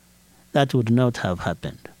 $1, that would not have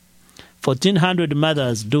happened. 1,400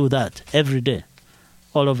 mothers do that every day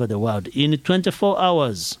all over the world. In 24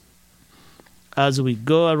 hours, as we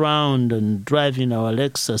go around and drive in our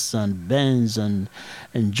Lexus and Benz and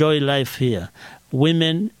enjoy life here,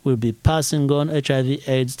 women will be passing on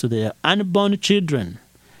HIV/AIDS to their unborn children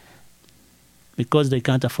because they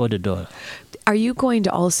can't afford $1. Are you going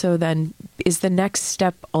to also then, is the next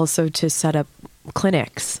step also to set up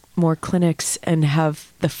clinics, more clinics, and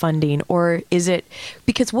have the funding? Or is it,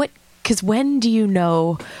 because when do you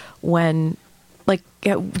know when, like,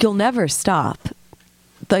 you'll never stop?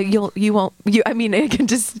 Like I can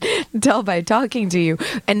just tell by talking to you,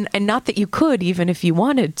 and not that you could even if you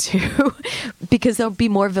wanted to, because there'll be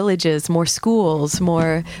more villages, more schools,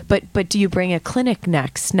 more. But do you bring a clinic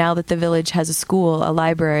next now that the village has a school, a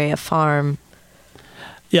library, a farm?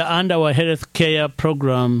 Yeah, and our health care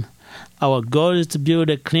program, our goal is to build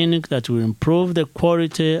a clinic that will improve the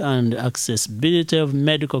quality and accessibility of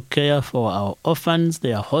medical care for our orphans,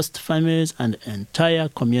 their host families, and the entire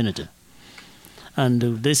community. And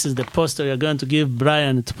this is the poster we are going to give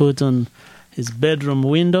Brian to put on his bedroom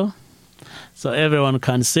window so everyone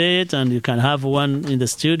can see it, and you can have one in the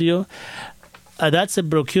studio. That's a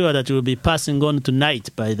brochure that we'll be passing on tonight,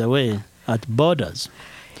 by the way, at Borders.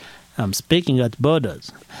 I'm speaking at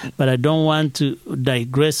Borders, but I don't want to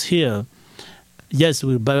digress here. Yes,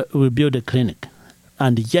 we'll build a clinic.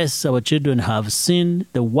 And yes, our children have seen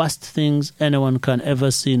the worst things anyone can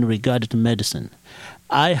ever see in regard to medicine.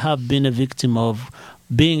 I have been a victim of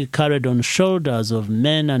being carried on shoulders of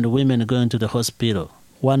men and women going to the hospital.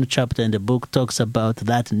 One chapter in the book talks about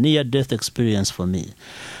that near-death experience for me.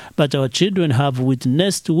 But our children have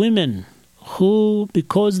witnessed women who,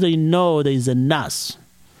 because they know there is a nurse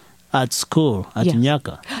at school, at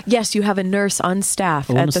Nyaka. Yes, you have a nurse on staff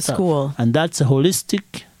at the school. And that's a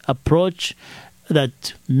holistic approach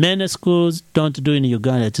that many schools don't do in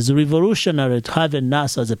Uganda. It is revolutionary to have a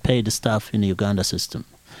nurse as a paid staff in the Uganda system.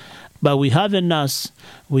 But we have a nurse,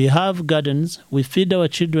 we have gardens, we feed our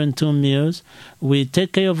children 2 meals, we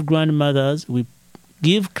take care of grandmothers, we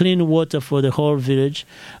give clean water for the whole village,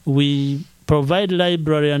 we provide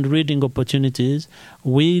library and reading opportunities,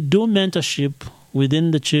 we do mentorship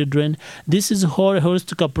within the children. This is a whole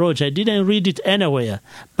holistic approach. I didn't read it anywhere,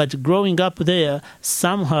 but growing up there,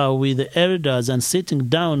 somehow with the elders and sitting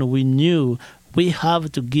down, we knew we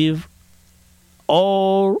have to give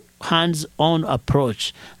all hands-on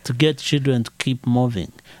approach to get children to keep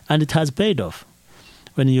moving. And it has paid off.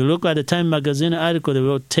 When you look at the Time magazine article, they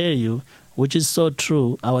will tell you, which is so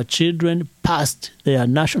true, our children passed their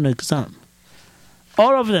national exam.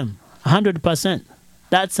 All of them, 100%.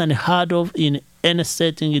 That's unheard of in any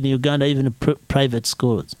setting in Uganda, even private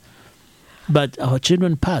schools. But our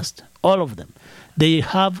children passed, all of them. They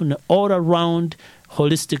have an all-around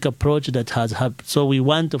holistic approach that has happened. So we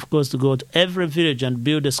want, of course, to go to every village and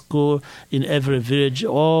build a school in every village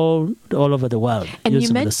all over the world, and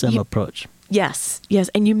using the same approach. Yes.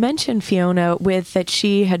 And you mentioned, Fiona, that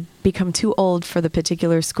she had become too old for the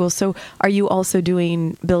particular school. So are you also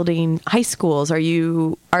building high schools?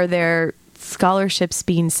 Are there scholarships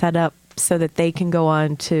being set up so that they can go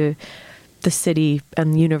on to the city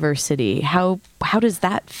and university? How does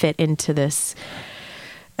that fit into this?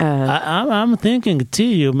 I'm thinking,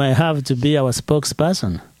 T, you may have to be our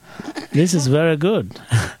spokesperson. This is very good.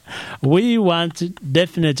 We want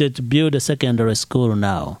definitely to build a secondary school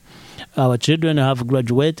now. Our children have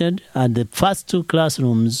graduated, and the first 2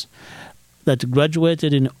 classrooms that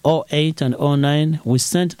graduated in 2008 and 2009, we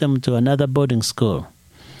sent them to another boarding school.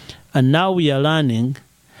 And now we are learning.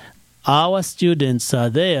 Our students are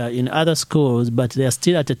there in other schools, but they are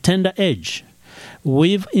still at a tender age.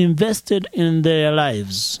 We've invested in their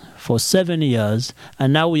lives for 7 years,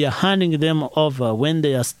 and now we are handing them over when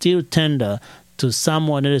they are still tender to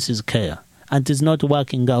someone else's care. And it's not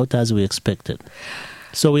working out as we expected.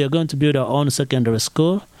 So we are going to build our own secondary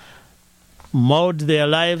school, mold their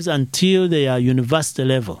lives until they are university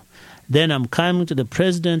level. Then I'm coming to the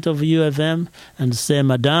president of U of M and say,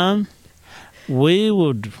 Madam, we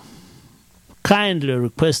would kindly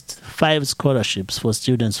request 5 scholarships for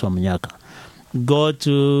students from Nyaka. Go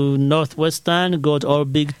to Northwestern, go to all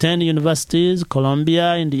Big Ten universities,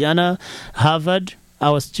 Columbia, Indiana, Harvard.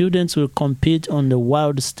 Our students will compete on the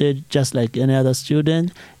world stage just like any other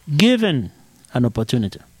student, given an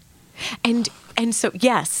opportunity. And so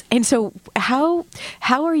yes, and so how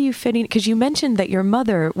are you fitting? Because you mentioned that your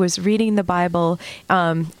mother was reading the Bible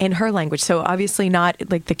in her language, so obviously not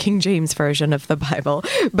like the King James version of the Bible,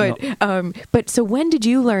 but No. But so when did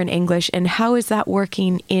you learn English, and how is that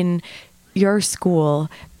working in your school?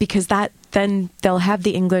 Because then they'll have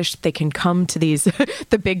the English, they can come to these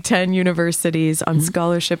the Big Ten universities on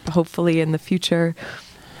scholarship, hopefully in the future.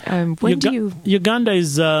 Uganda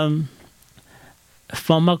is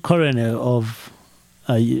former colony of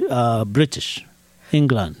British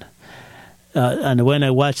England, and when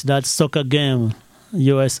I watched that soccer game,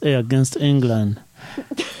 USA against England,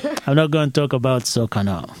 I'm not going to talk about soccer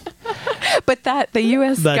now. But the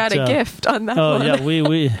U.S. got a gift on that one. Oh,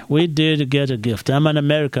 yeah, we did get a gift. I'm an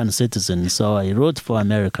American citizen, so I root for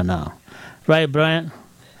America now. Right, Brian?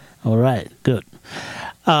 All right, good.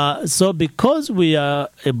 So because we are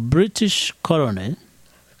a British colony,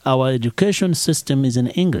 our education system is in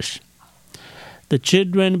English. The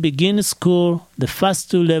children begin school, the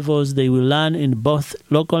first 2 levels they will learn in both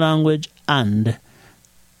local language and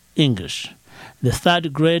English. The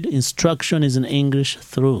 3rd grade instruction is in English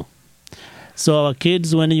through. So our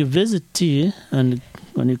kids, when you visit T, and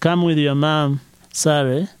when you come with your mom,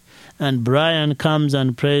 Sarah, and Brian comes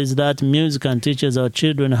and plays that music and teaches our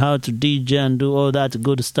children how to DJ and do all that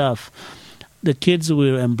good stuff, the kids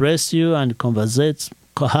will embrace you and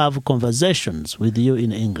have conversations with you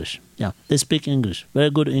in English. Yeah, they speak English, very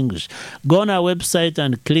good English. Go on our website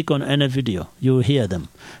and click on any video. You will hear them.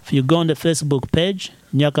 If you go on the Facebook page,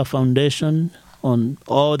 Nyaka Foundation, on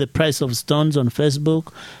all the price of stones on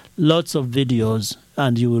Facebook, lots of videos,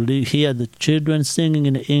 and you will hear the children singing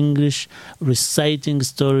in English, reciting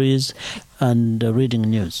stories, and reading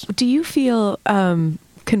news. Do you feel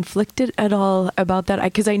conflicted at all about that?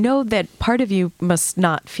 Because I know that part of you must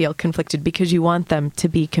not feel conflicted because you want them to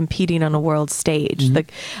be competing on a world stage.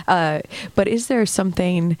 But is there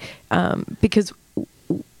something, because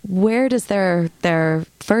where does their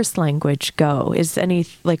first language go? Is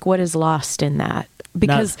what is lost in that?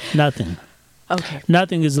 Because nothing. Okay.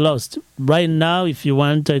 Nothing is lost. Right now, if you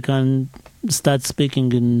want, I can start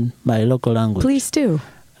speaking in my local language. Please do.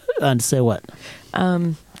 And say what?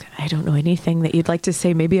 I don't know anything that you'd like to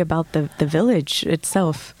say maybe about the village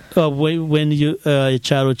itself. When you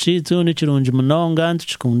charo chitu ni chirunji munonga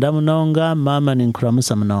ntuchikunda munonga mama ni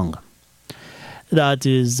nkuramusa munonga. That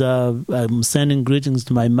is, I'm sending greetings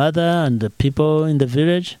to my mother and the people in the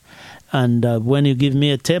village. And when you give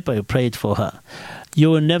me a tip, I pray it for her. You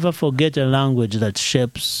will never forget a language that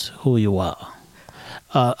shapes who you are.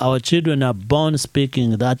 Our children are born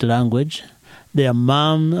speaking that language. Their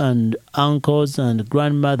mom and uncles and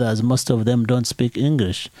grandmothers, most of them don't speak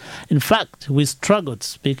English. In fact, we struggle to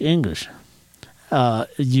speak English.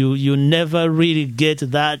 You never really get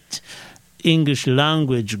that English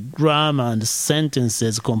language grammar and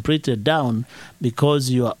sentences completed down because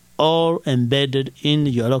you are all embedded in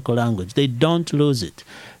your local language. They don't lose it.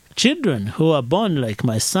 Children who are born, like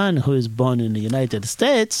my son who is born in the United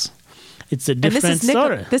States, it's a different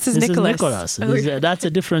story. This is Nicholas. That's a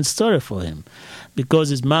different story for him. Because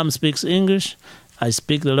his mom speaks English, I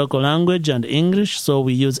speak the local language and English, so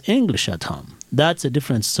we use English at home. That's a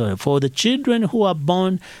different story. For the children who are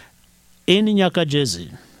born in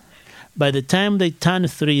Nyakajezi, by the time they turn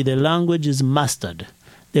 3, the language is mastered.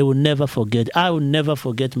 They will never forget. I will never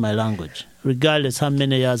forget my language, regardless how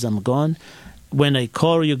many years I'm gone. When I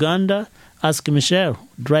call Uganda, ask Michelle.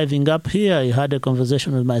 Driving up here, I had a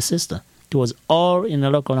conversation with my sister. It was all in a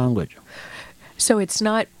local language. So it's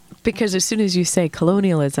not, because as soon as you say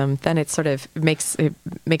colonialism, then it sort of makes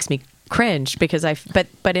me cringe because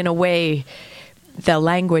but in a way, the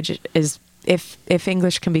language is, if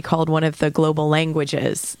English can be called one of the global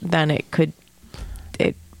languages, then it could.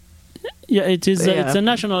 Yeah, it is. Yeah.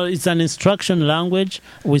 It's an instruction language.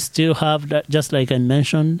 We still have that, just like I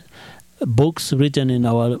mentioned, books written in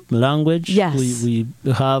our language. Yes. We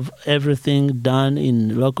have everything done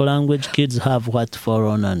in local language. Kids have what to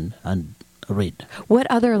follow and read. What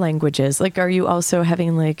other languages? Like, are you also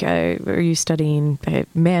having are you studying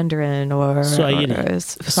Mandarin or Swahili?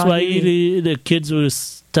 Swahili. The kids will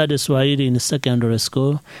study Swahili in secondary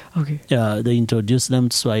school. Okay. They introduce them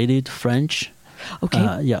to Swahili, to French.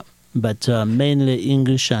 Okay. But mainly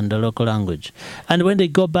English and the local language. And when they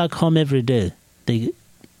go back home every day, they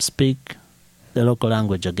speak the local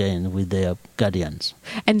language again with their guardians.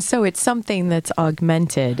 And so it's something that's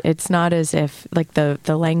augmented. It's not as if, like the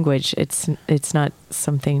language, it's not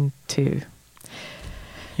something to...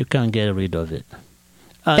 You can't get rid of it.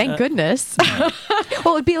 Thank goodness.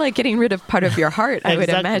 Well, it'd be like getting rid of part of your heart, I would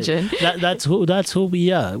imagine. That's who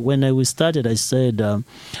we are. When we started, I said, the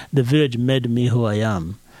village made me who I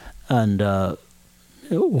am. And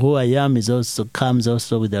who I am is also comes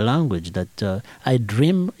also with the language that I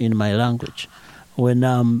dream in my language. When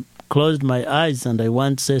I'm closed my eyes and I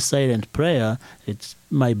want to say silent prayer, it's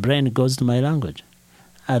my brain goes to my language.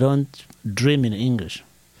 I don't dream in English.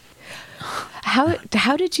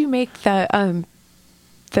 How did you make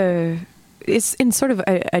it's in sort of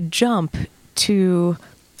a jump to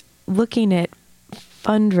looking at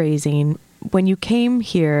fundraising? When you came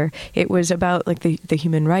here, it was about like the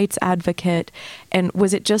human rights advocate, and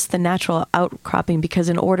was it just the natural outcropping because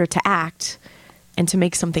in order to act and to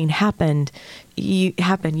make something happen, you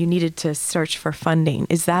needed to search for funding?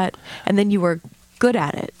 Is that, and then you were good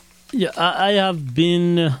at it? Yeah, I have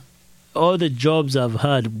been, all the jobs I've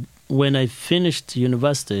had when I finished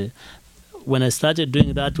university, when I started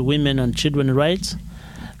doing that women and children rights,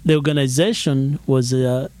 the organization was,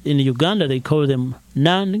 in Uganda, they call them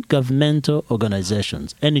non-governmental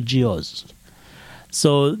organizations, NGOs.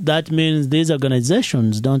 So that means these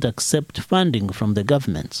organizations don't accept funding from the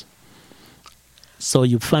governments. So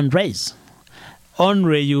you fundraise.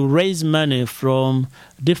 Only you raise money from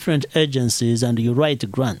different agencies and you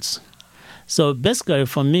write grants. So basically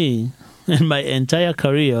for me, in my entire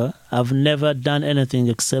career, I've never done anything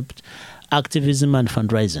except activism and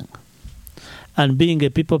fundraising. And being a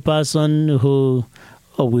people person who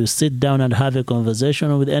will sit down and have a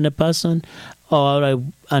conversation with any person, what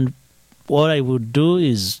I would do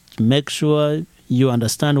is make sure you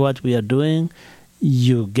understand what we are doing,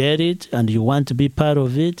 you get it, and you want to be part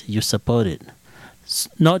of it, you support it.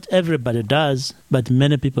 Not everybody does, but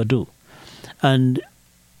many people do. And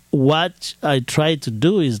what I try to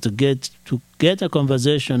do is to get a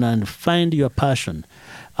conversation and find your passion.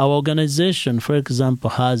 Our organization, for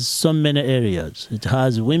example, has so many areas. It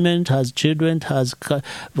has women, it has children, it has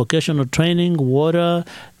vocational training, water.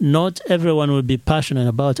 Not everyone will be passionate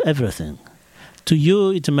about everything. To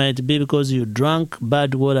you, it might be because you drank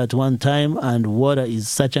bad water at one time and water is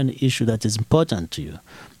such an issue that is important to you.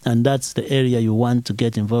 And that's the area you want to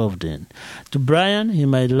get involved in. To Brian, he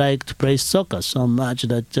might like to play soccer so much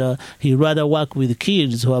that he'd rather work with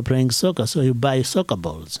kids who are playing soccer, so he'll buy soccer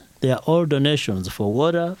balls. They are all donations for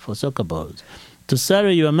water, for soccer balls. To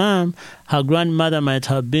Sarah, your mom, her grandmother might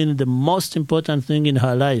have been the most important thing in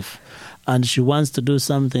her life, and she wants to do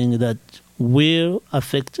something that will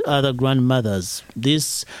affect other grandmothers.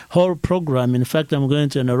 This whole program, in fact, I'm going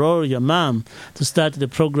to enroll your mom to start the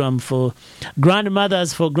program for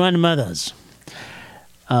grandmothers for grandmothers.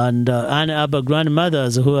 And Ann Arbor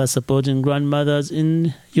grandmothers who are supporting grandmothers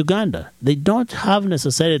in Uganda. They don't have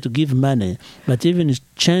necessarily to give money, but even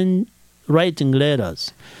writing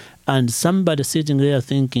letters. And somebody sitting there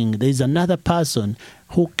thinking, there's another person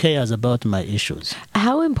who cares about my issues.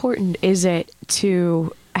 How important is it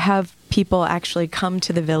to have people actually come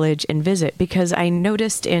to the village and visit? Because I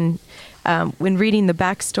noticed when reading the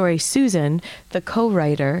backstory, Susan, the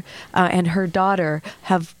co-writer, and her daughter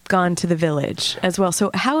have gone to the village as well.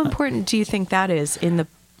 So how important do you think that is in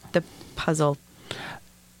the puzzle?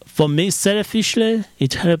 For me, selfishly,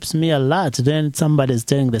 it helps me a lot when somebody's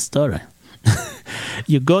telling the story.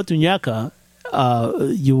 You go to Nyaka,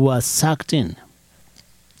 you are sucked in.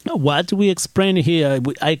 What we explain here,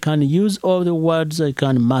 I can use all the words I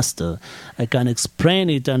can master. I can explain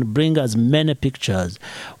it and bring as many pictures.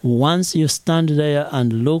 Once you stand there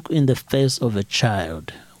and look in the face of a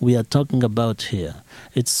child, we are talking about here,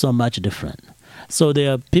 it's so much different. So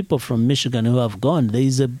there are people from Michigan who have gone. There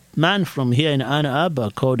is a man from here in Ann Arbor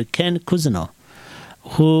called Ken Kuzino,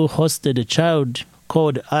 who hosted a child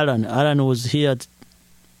called Alan. Alan was here at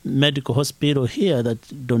medical hospital here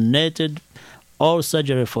that donated all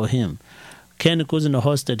surgery for him. Ken Kuzino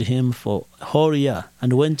hosted him for a whole year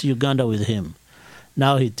and went to Uganda with him.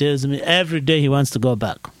 Now he tells me every day he wants to go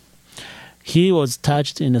back. He was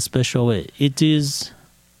touched in a special way. It is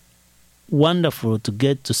wonderful to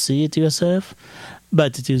get to see it yourself,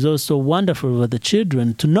 but it is also wonderful for the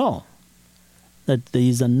children to know that there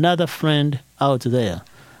is another friend out there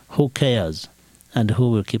who cares and who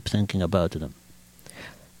will keep thinking about them.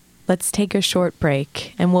 Let's take a short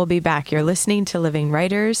break, and we'll be back. You're listening to Living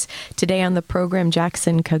Writers. Today on the program,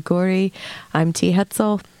 Jackson Kaguri. I'm T.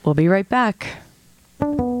 Hetzel. We'll be right back.